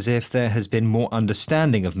seems as if there has been more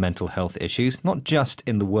understanding of mental health issues, not just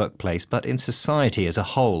in the workplace, but in society as a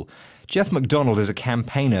whole. Jeff McDonald is a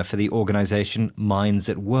campaigner for the organisation Minds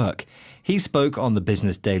at Work. He spoke on the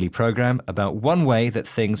Business Daily programme about one way that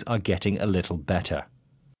things are getting a little better.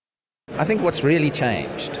 I think what's really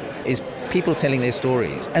changed is people telling their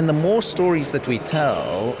stories. And the more stories that we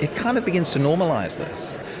tell, it kind of begins to normalize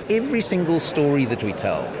this. Every single story that we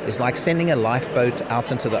tell is like sending a lifeboat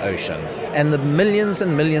out into the ocean. And the millions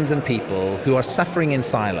and millions of people who are suffering in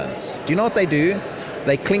silence, do you know what they do?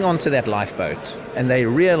 They cling onto that lifeboat and they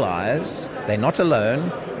realize they're not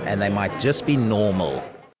alone and they might just be normal.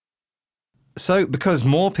 So, because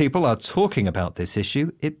more people are talking about this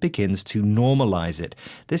issue, it begins to normalise it.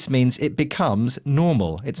 This means it becomes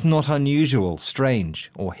normal. It's not unusual,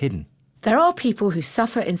 strange, or hidden. There are people who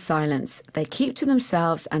suffer in silence. They keep to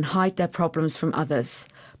themselves and hide their problems from others.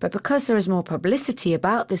 But because there is more publicity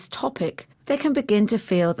about this topic, they can begin to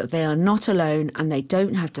feel that they are not alone and they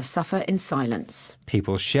don't have to suffer in silence.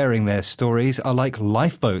 People sharing their stories are like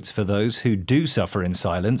lifeboats for those who do suffer in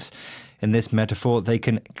silence. In this metaphor, they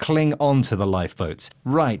can cling on to the lifeboats.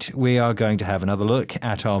 Right, we are going to have another look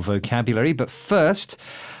at our vocabulary, but first,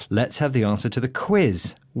 let's have the answer to the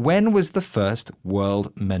quiz. When was the first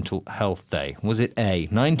World Mental Health Day? Was it A,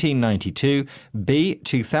 1992, B,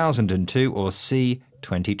 2002, or C,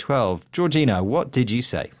 2012? Georgina, what did you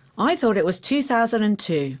say? I thought it was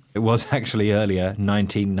 2002. It was actually earlier,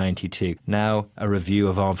 1992. Now, a review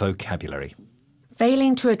of our vocabulary.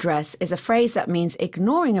 Failing to address is a phrase that means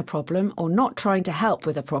ignoring a problem or not trying to help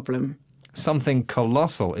with a problem. Something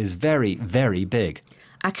colossal is very, very big.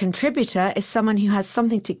 A contributor is someone who has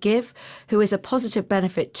something to give, who is a positive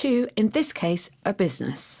benefit to, in this case, a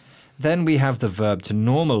business. Then we have the verb to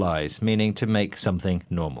normalise, meaning to make something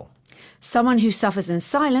normal. Someone who suffers in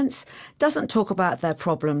silence doesn't talk about their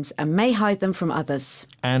problems and may hide them from others.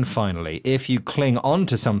 And finally, if you cling on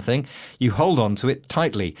to something, you hold on to it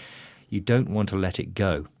tightly. You don't want to let it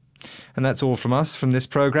go. And that's all from us from this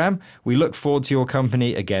programme. We look forward to your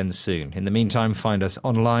company again soon. In the meantime, find us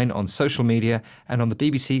online on social media and on the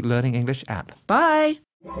BBC Learning English app. Bye!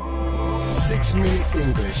 6 Minute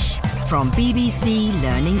English. From BBC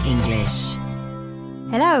Learning English.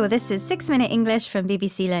 Hello, this is 6 Minute English from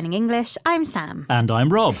BBC Learning English. I'm Sam. And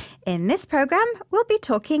I'm Rob. In this programme, we'll be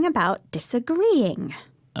talking about disagreeing.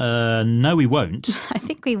 No, we won't. I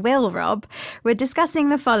think we will, Rob. We're discussing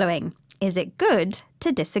the following. Is it good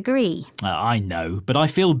to disagree? I know, but I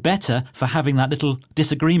feel better for having that little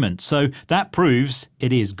disagreement. So that proves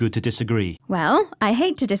it is good to disagree. Well, I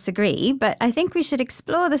hate to disagree, but I think we should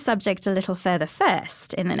explore the subject a little further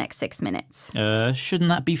first in the next 6 minutes. Shouldn't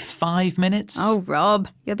that be 5 minutes? Oh, Rob,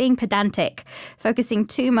 you're being pedantic, focusing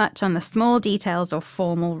too much on the small details or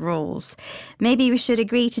formal rules. Maybe we should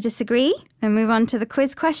agree to disagree and move on to the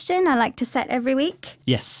quiz question I like to set every week?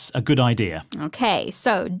 Yes, a good idea. Okay,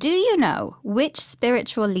 so do you know which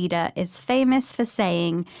spiritual leader is famous for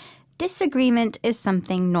saying, disagreement is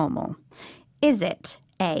something normal? Is it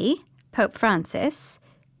A, Pope Francis,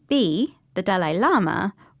 B, the Dalai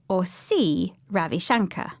Lama, or C, Ravi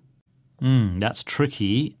Shankar? That's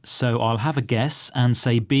tricky, so I'll have a guess and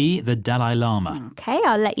say B, the Dalai Lama. Okay,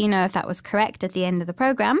 I'll let you know if that was correct at the end of the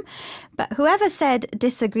programme. But whoever said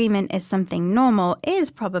disagreement is something normal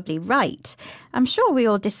is probably right. I'm sure we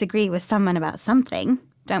all disagree with someone about something,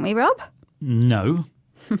 don't we, Rob? No.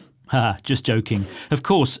 Ha, just joking. Of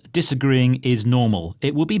course, disagreeing is normal.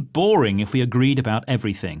 It would be boring if we agreed about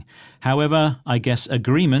everything. However, I guess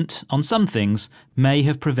agreement on some things may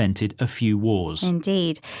have prevented a few wars.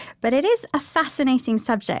 Indeed. But it is a fascinating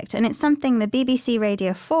subject, and it's something the BBC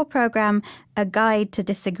Radio 4 programme, A Guide to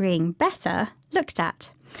Disagreeing Better, looked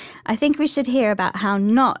at. I think we should hear about how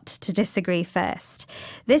not to disagree first.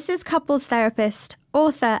 This is couples therapist,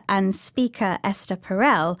 author and speaker Esther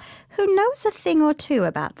Perel, who knows a thing or two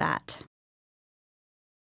about that.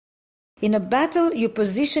 In a battle, you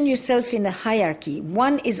position yourself in a hierarchy.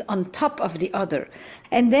 One is on top of the other.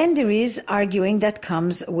 And then there is arguing that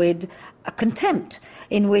comes with a contempt,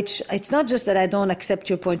 in which it's not just that I don't accept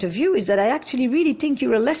your point of view, it's that I actually really think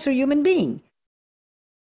you're a lesser human being.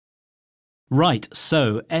 Right,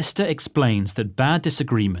 so Esther explains that bad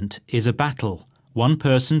disagreement is a battle. One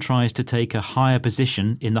person tries to take a higher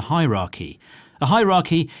position in the hierarchy. A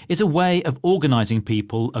hierarchy is a way of organising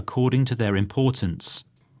people according to their importance.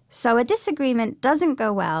 So a disagreement doesn't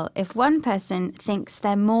go well if one person thinks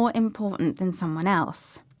they're more important than someone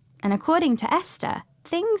else. And according to Esther,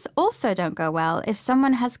 things also don't go well if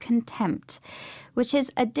someone has contempt, which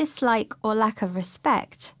is a dislike or lack of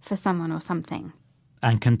respect for someone or something.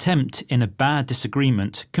 And contempt in a bad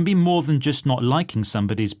disagreement can be more than just not liking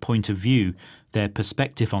somebody's point of view, their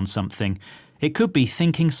perspective on something. It could be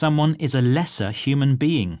thinking someone is a lesser human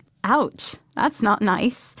being. Ouch, that's not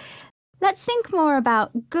nice. Let's think more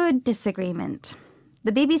about good disagreement.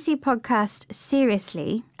 The BBC podcast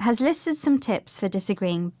Seriously has listed some tips for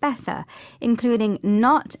disagreeing better, including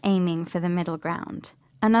not aiming for the middle ground,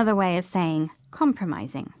 another way of saying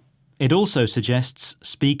compromising. It also suggests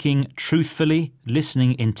speaking truthfully,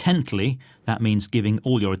 listening intently, that means giving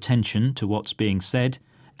all your attention to what's being said,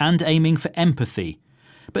 and aiming for empathy,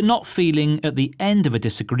 but not feeling at the end of a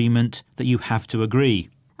disagreement that you have to agree.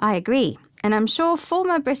 I agree, and I'm sure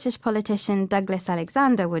former British politician Douglas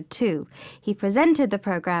Alexander would too. He presented the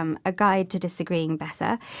programme A Guide to Disagreeing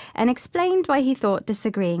Better and explained why he thought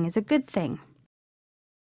disagreeing is a good thing.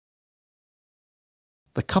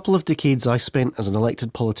 The couple of decades I spent as an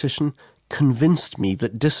elected politician convinced me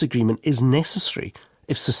that disagreement is necessary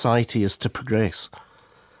if society is to progress.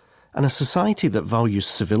 And a society that values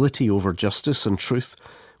civility over justice and truth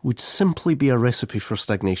would simply be a recipe for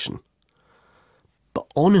stagnation. But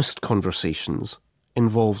honest conversations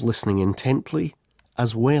involve listening intently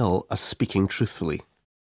as well as speaking truthfully.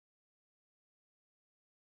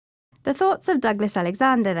 The thoughts of Douglas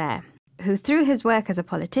Alexander there, who through his work as a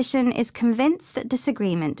politician is convinced that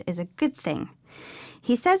disagreement is a good thing.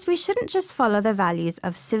 He says we shouldn't just follow the values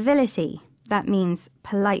of civility. That means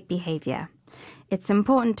polite behaviour. It's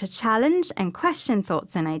important to challenge and question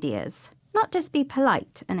thoughts and ideas, not just be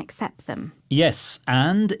polite and accept them. Yes,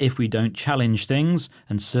 and if we don't challenge things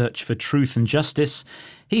and search for truth and justice,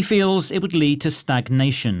 he feels it would lead to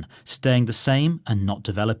stagnation, staying the same and not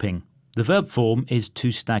developing. The verb form is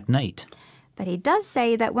to stagnate. But he does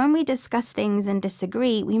say that when we discuss things and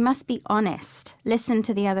disagree, we must be honest, listen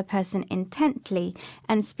to the other person intently,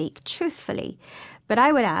 and speak truthfully. But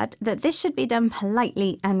I would add that this should be done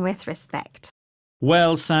politely and with respect.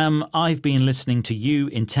 Well, Sam, I've been listening to you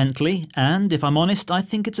intently, and if I'm honest, I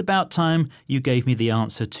think it's about time you gave me the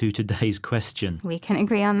answer to today's question. We can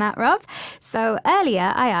agree on that, Rob. So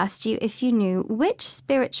earlier I asked you if you knew which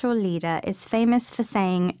spiritual leader is famous for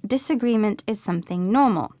saying disagreement is something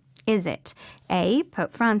normal. Is it A,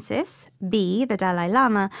 Pope Francis, B, the Dalai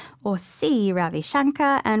Lama, or C, Ravi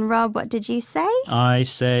Shankar? And Rob, what did you say? I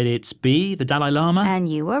said it's B, the Dalai Lama. And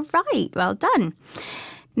you were right. Well done.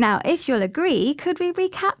 Now, if you'll agree, could we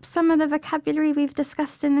recap some of the vocabulary we've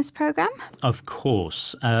discussed in this programme? Of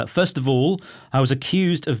course. First of all, I was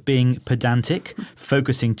accused of being pedantic,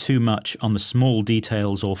 focusing too much on the small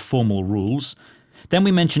details or formal rules. Then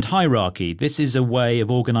we mentioned hierarchy. This is a way of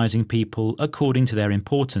organising people according to their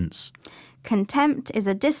importance. Contempt is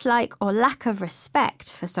a dislike or lack of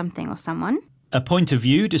respect for something or someone. A point of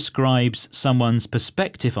view describes someone's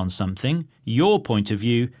perspective on something. Your point of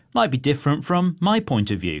view might be different from my point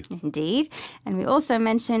of view. Indeed. And we also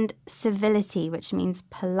mentioned civility, which means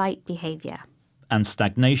polite behaviour. And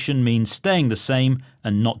stagnation means staying the same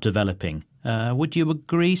and not developing. Would you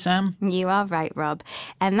agree, Sam? You are right, Rob.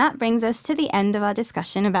 And that brings us to the end of our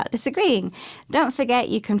discussion about disagreeing. Don't forget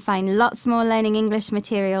you can find lots more Learning English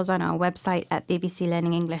materials on our website at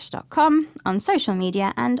bbclearningenglish.com, on social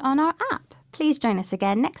media and on our app. Please join us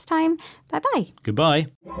again next time. Bye-bye. Goodbye.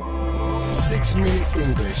 6 Minute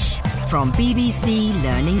English. From BBC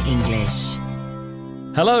Learning English.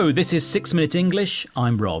 Hello, this is 6 Minute English.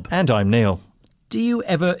 I'm Rob. And I'm Neil. Do you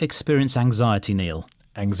ever experience anxiety, Neil?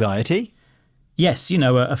 Anxiety? Yes,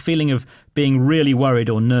 a feeling of being really worried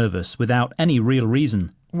or nervous without any real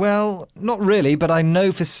reason. Well, not really, but I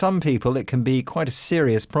know for some people it can be quite a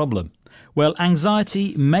serious problem. Well,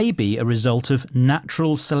 anxiety may be a result of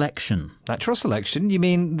natural selection. Natural selection? You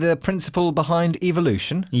mean the principle behind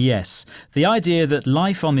evolution? Yes. The idea that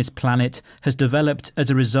life on this planet has developed as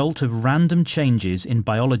a result of random changes in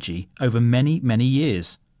biology over many, many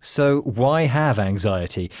years. So why have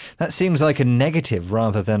anxiety? That seems like a negative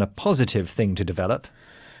rather than a positive thing to develop.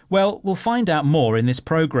 Well, we'll find out more in this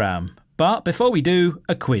programme. But before we do,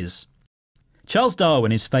 a quiz. Charles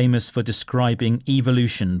Darwin is famous for describing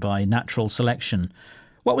evolution by natural selection.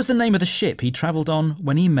 What was the name of the ship he travelled on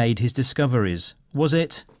when he made his discoveries? Was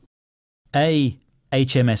it A.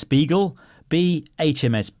 HMS Beagle, B.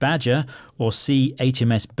 HMS Badger, or C.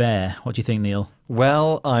 HMS Bear? What do you think, Neil?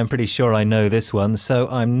 Well, I'm pretty sure I know this one, so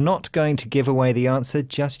I'm not going to give away the answer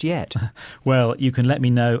just yet. Well, you can let me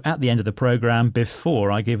know at the end of the programme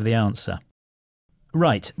before I give the answer.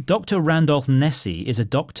 Right, Dr. Randolph Nesse is a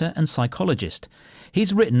doctor and psychologist.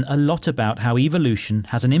 He's written a lot about how evolution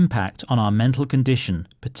has an impact on our mental condition,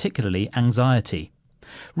 particularly anxiety.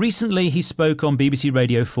 Recently, he spoke on BBC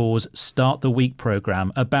Radio 4's Start the Week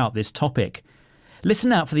programme about this topic.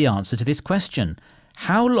 Listen out for the answer to this question.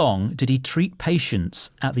 How long did he treat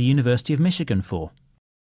patients at the University of Michigan for?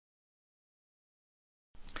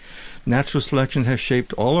 Natural selection has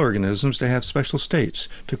shaped all organisms to have special states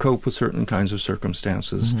to cope with certain kinds of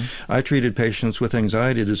circumstances. I treated patients with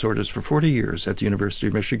anxiety disorders for 40 years at the University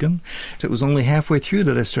of Michigan. It was only halfway through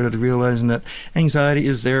that I started realizing that anxiety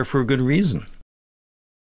is there for a good reason.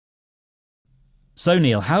 So,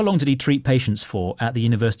 Neil, how long did he treat patients for at the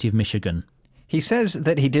University of Michigan? He says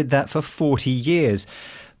that he did that for 40 years.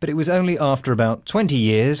 But it was only after about 20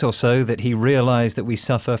 years or so that he realised that we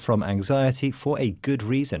suffer from anxiety for a good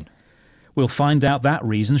reason. We'll find out that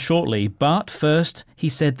reason shortly, but first he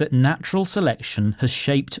said that natural selection has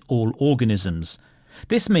shaped all organisms.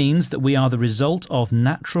 This means that we are the result of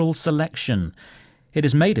natural selection. It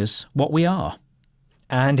has made us what we are.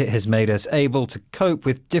 And it has made us able to cope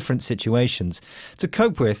with different situations. To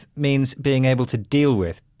cope with means being able to deal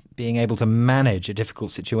with, being able to manage a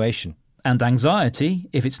difficult situation. And anxiety,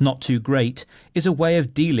 if it's not too great, is a way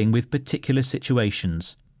of dealing with particular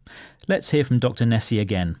situations. Let's hear from Dr. Nesse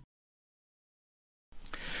again.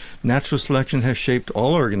 Natural selection has shaped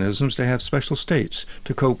all organisms to have special states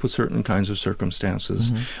to cope with certain kinds of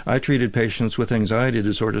circumstances. I treated patients with anxiety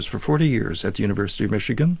disorders for 40 years at the University of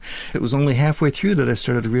Michigan. It was only halfway through that I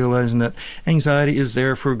started realizing that anxiety is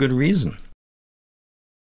there for a good reason.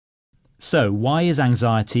 So, why is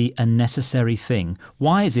anxiety a necessary thing?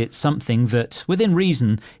 Why is it something that, within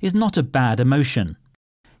reason, is not a bad emotion?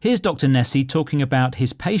 Here's Dr. Nesse talking about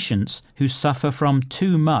his patients who suffer from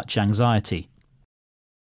too much anxiety.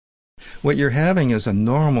 What you're having is a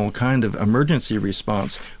normal kind of emergency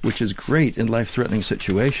response, which is great in life-threatening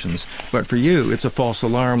situations. But for you, it's a false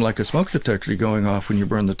alarm like a smoke detector going off when you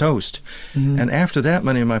burn the toast. And after that,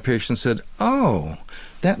 many of my patients said, "Oh,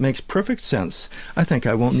 that makes perfect sense. I think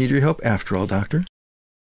I won't need your help after all, doctor."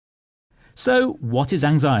 So, what is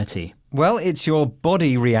anxiety? Well, it's your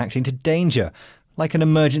body reacting to danger, like an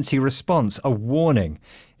emergency response, a warning.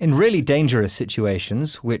 In really dangerous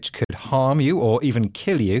situations, which could harm you or even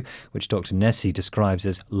kill you, which Dr. Nesse describes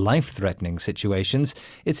as life-threatening situations,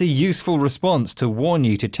 it's a useful response to warn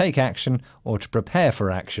you to take action or to prepare for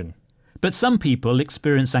action. But some people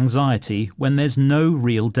experience anxiety when there's no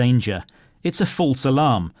real danger. It's a false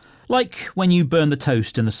alarm, like when you burn the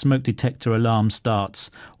toast and the smoke detector alarm starts,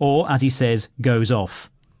 or, as he says, goes off.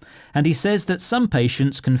 And he says that some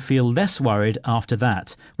patients can feel less worried after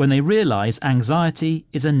that, when they realise anxiety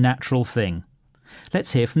is a natural thing.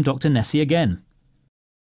 Let's hear from Dr. Nesse again.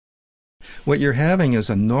 What you're having is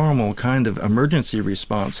a normal kind of emergency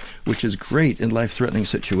response, which is great in life-threatening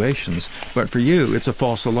situations. But for you, it's a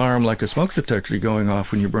false alarm like a smoke detector going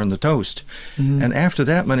off when you burn the toast. And after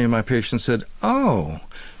that, many of my patients said, "Oh,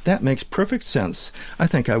 that makes perfect sense. I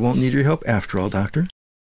think I won't need your help after all, doctor."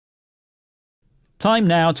 Time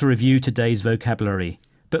now to review today's vocabulary.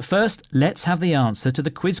 But first, let's have the answer to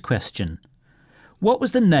the quiz question. What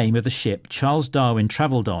was the name of the ship Charles Darwin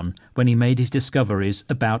travelled on when he made his discoveries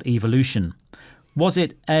about evolution? Was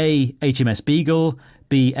it A. HMS Beagle,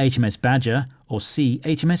 B. HMS Badger, or C.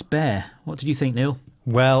 HMS Bear? What did you think, Neil?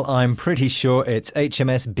 Well, I'm pretty sure it's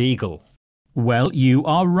HMS Beagle. Well, you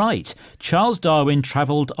are right. Charles Darwin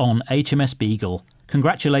travelled on HMS Beagle.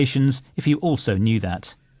 Congratulations if you also knew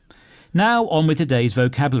that. Now on with today's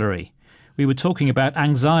vocabulary. We were talking about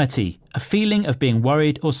anxiety, a feeling of being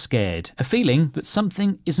worried or scared, a feeling that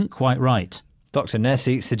something isn't quite right. Dr.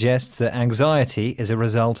 Nesi suggests that anxiety is a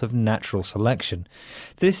result of natural selection.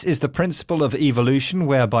 This is the principle of evolution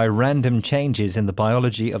whereby random changes in the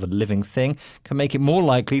biology of a living thing can make it more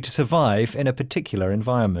likely to survive in a particular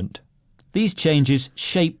environment. These changes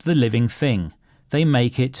shape the living thing. They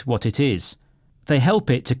make it what it is. They help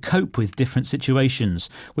it to cope with different situations,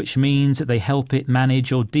 which means that they help it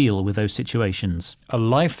manage or deal with those situations. A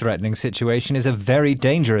life-threatening situation is a very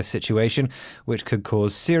dangerous situation, which could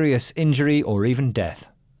cause serious injury or even death.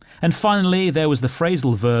 And finally, there was the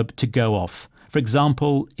phrasal verb to go off. For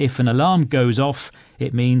example, if an alarm goes off,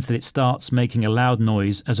 it means that it starts making a loud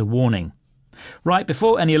noise as a warning. Right,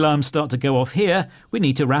 before any alarms start to go off here, we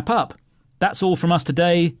need to wrap up. That's all from us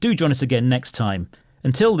today. Do join us again next time.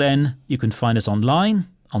 Until then, you can find us online,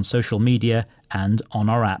 on social media and on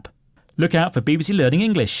our app. Look out for BBC Learning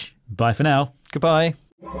English. Bye for now. Goodbye.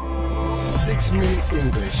 6 Minute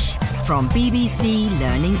English. From BBC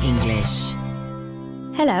Learning English.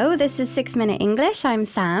 Hello, this is 6 Minute English. I'm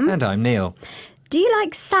Sam. And I'm Neil. Do you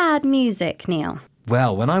like sad music, Neil?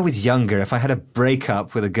 Well, when I was younger, if I had a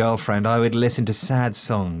breakup with a girlfriend, I would listen to sad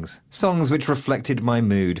songs. Songs which reflected my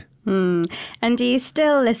mood. And do you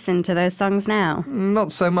still listen to those songs now?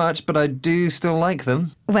 Not so much, but I do still like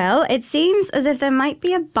them. Well, it seems as if there might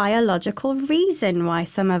be a biological reason why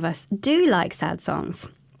some of us do like sad songs.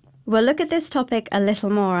 We'll look at this topic a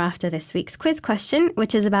little more after this week's quiz question,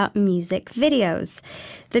 which is about music videos.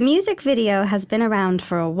 The music video has been around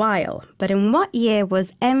for a while, but in what year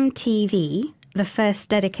was MTV, the first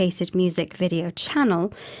dedicated music video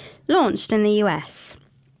channel, launched in the US?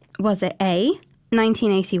 Was it A,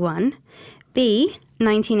 1981, B,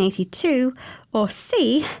 1982, or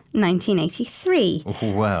C, 1983?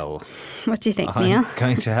 Well, what do you think, Neil? I'm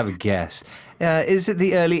going to have a guess. Is it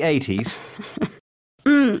the early 80s?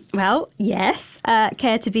 Well, yes.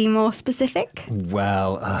 Care to be more specific?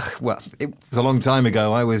 Well, it's a long time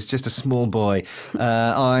ago. I was just a small boy.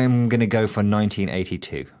 I'm going to go for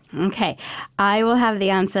 1982. Okay, I will have the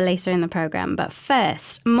answer later in the programme, but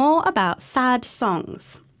first, more about sad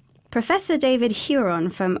songs. Professor David Huron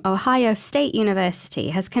from Ohio State University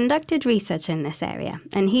has conducted research in this area,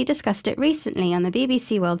 and he discussed it recently on the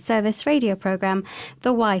BBC World Service radio programme,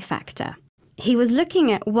 The Why Factor. He was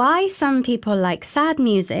looking at why some people like sad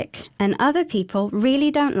music and other people really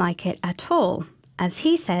don't like it at all. As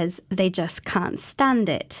he says, they just can't stand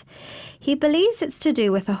it. He believes it's to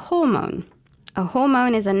do with a hormone. A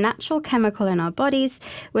hormone is a natural chemical in our bodies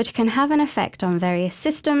which can have an effect on various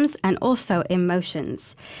systems and also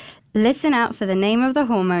emotions. Listen out for the name of the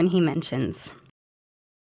hormone he mentions.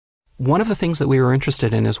 One of the things that we were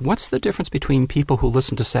interested in is what's the difference between people who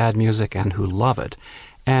listen to sad music and who love it,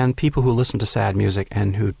 and people who listen to sad music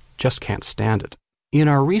and who just can't stand it. In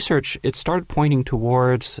our research, it started pointing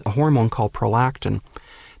towards a hormone called prolactin.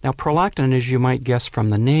 Now, prolactin, as you might guess from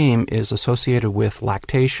the name, is associated with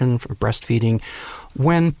lactation, breastfeeding.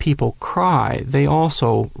 When people cry, they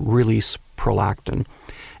also release prolactin.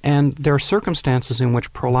 And there are circumstances in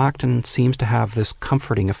which prolactin seems to have this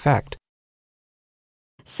comforting effect.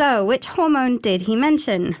 So, which hormone did he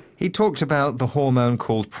mention? He talked about the hormone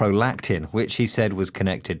called prolactin, which he said was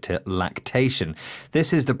connected to lactation.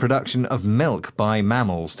 This is the production of milk by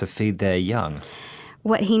mammals to feed their young.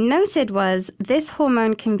 What he noted was this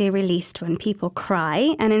hormone can be released when people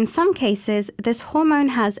cry, and in some cases, this hormone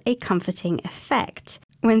has a comforting effect.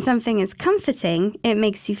 When something is comforting, it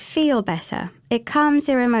makes you feel better. It calms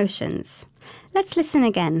your emotions. Let's listen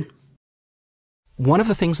again. One of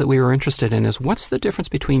the things that we were interested in is what's the difference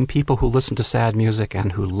between people who listen to sad music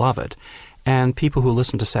and who love it, and people who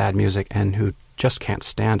listen to sad music and who just can't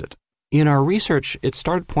stand it. In our research, it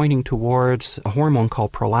started pointing towards a hormone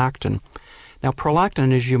called prolactin. Now,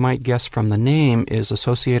 prolactin, as you might guess from the name, is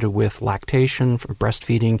associated with lactation,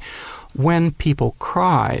 breastfeeding. When people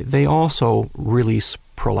cry, they also release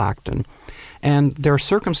prolactin. And there are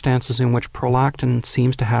circumstances in which prolactin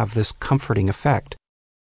seems to have this comforting effect.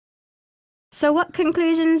 So what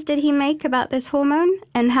conclusions did he make about this hormone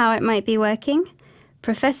and how it might be working?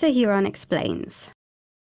 Professor Huron explains.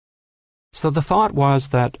 So the thought was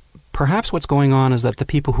that perhaps what's going on is that the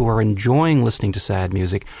people who are enjoying listening to sad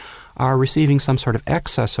music are receiving some sort of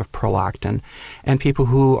excess of prolactin, and people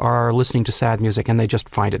who are listening to sad music and they just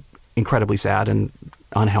find it incredibly sad and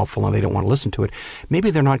unhelpful and they don't want to listen to it,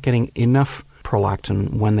 maybe they're not getting enough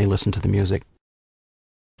prolactin when they listen to the music.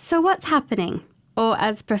 So what's happening? Or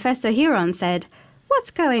as Professor Huron said,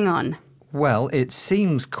 what's going on? Well, it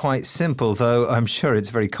seems quite simple, though I'm sure it's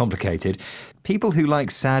very complicated. People who like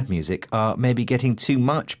sad music are maybe getting too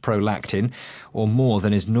much prolactin, or more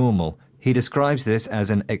than is normal. He describes this as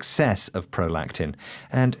an excess of prolactin,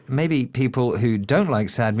 and maybe people who don't like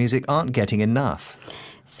sad music aren't getting enough.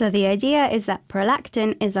 So the idea is that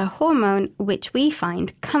prolactin is a hormone which we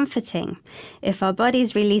find comforting. If our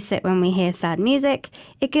bodies release it when we hear sad music,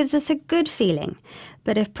 it gives us a good feeling.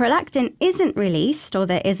 But if prolactin isn't released or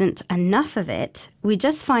there isn't enough of it, we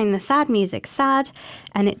just find the sad music sad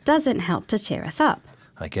and it doesn't help to cheer us up.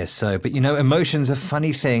 I guess so. But you know, emotions are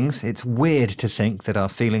funny things. It's weird to think that our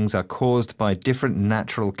feelings are caused by different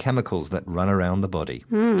natural chemicals that run around the body.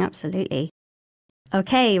 Absolutely.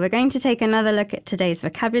 Okay, we're going to take another look at today's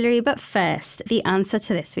vocabulary, but first, the answer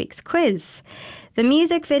to this week's quiz. The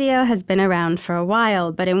music video has been around for a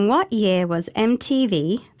while, but in what year was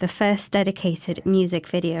MTV, the first dedicated music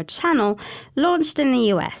video channel, launched in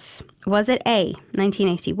the US? Was it A,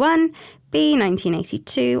 1981, B,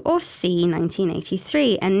 1982, or C,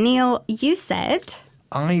 1983? And Neil, you said...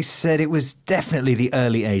 I said it was definitely the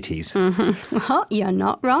early 80s. Well, you're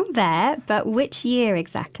not wrong there, but which year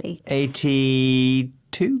exactly?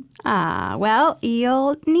 82? Well,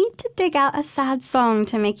 you'll need to dig out a sad song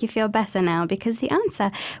to make you feel better now, because the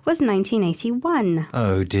answer was 1981.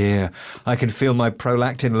 Oh dear, I can feel my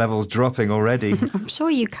prolactin levels dropping already. I'm sure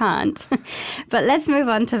you can't. But let's move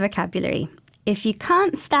on to vocabulary. If you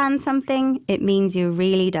can't stand something, it means you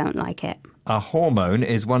really don't like it. A hormone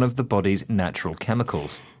is one of the body's natural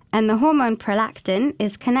chemicals. And the hormone prolactin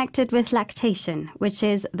is connected with lactation, which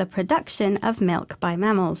is the production of milk by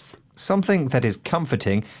mammals. Something that is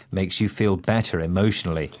comforting makes you feel better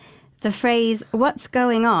emotionally. The phrase, what's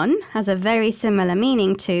going on, has a very similar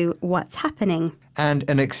meaning to what's happening. And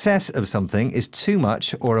an excess of something is too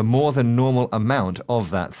much or a more than normal amount of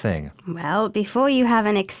that thing. Well, before you have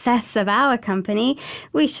an excess of our company,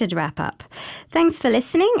 we should wrap up. Thanks for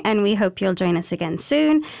listening, and we hope you'll join us again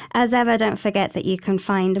soon. As ever, don't forget that you can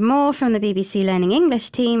find more from the BBC Learning English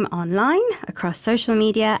team online, across social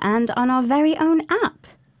media, and on our very own app.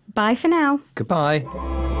 Bye for now. Goodbye.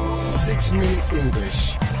 6 Minute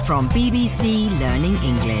English. From BBC Learning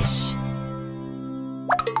English.